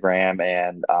 Instagram,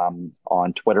 and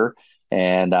on Twitter.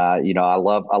 And I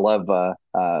love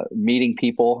meeting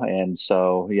people, and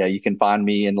so yeah, you can find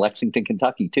me in Lexington,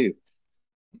 Kentucky too.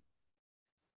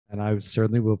 And I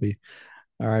certainly will be.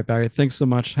 All right, Barry, thanks so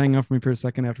much. Hang on for me for a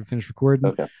second after we finish recording.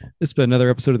 Okay. This has been another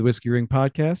episode of the Whiskey Ring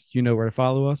Podcast. You know where to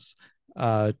follow us.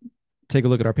 Take a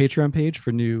look at our Patreon page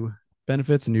for new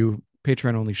benefits, a new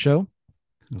Patreon only show.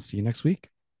 I'll see you next week.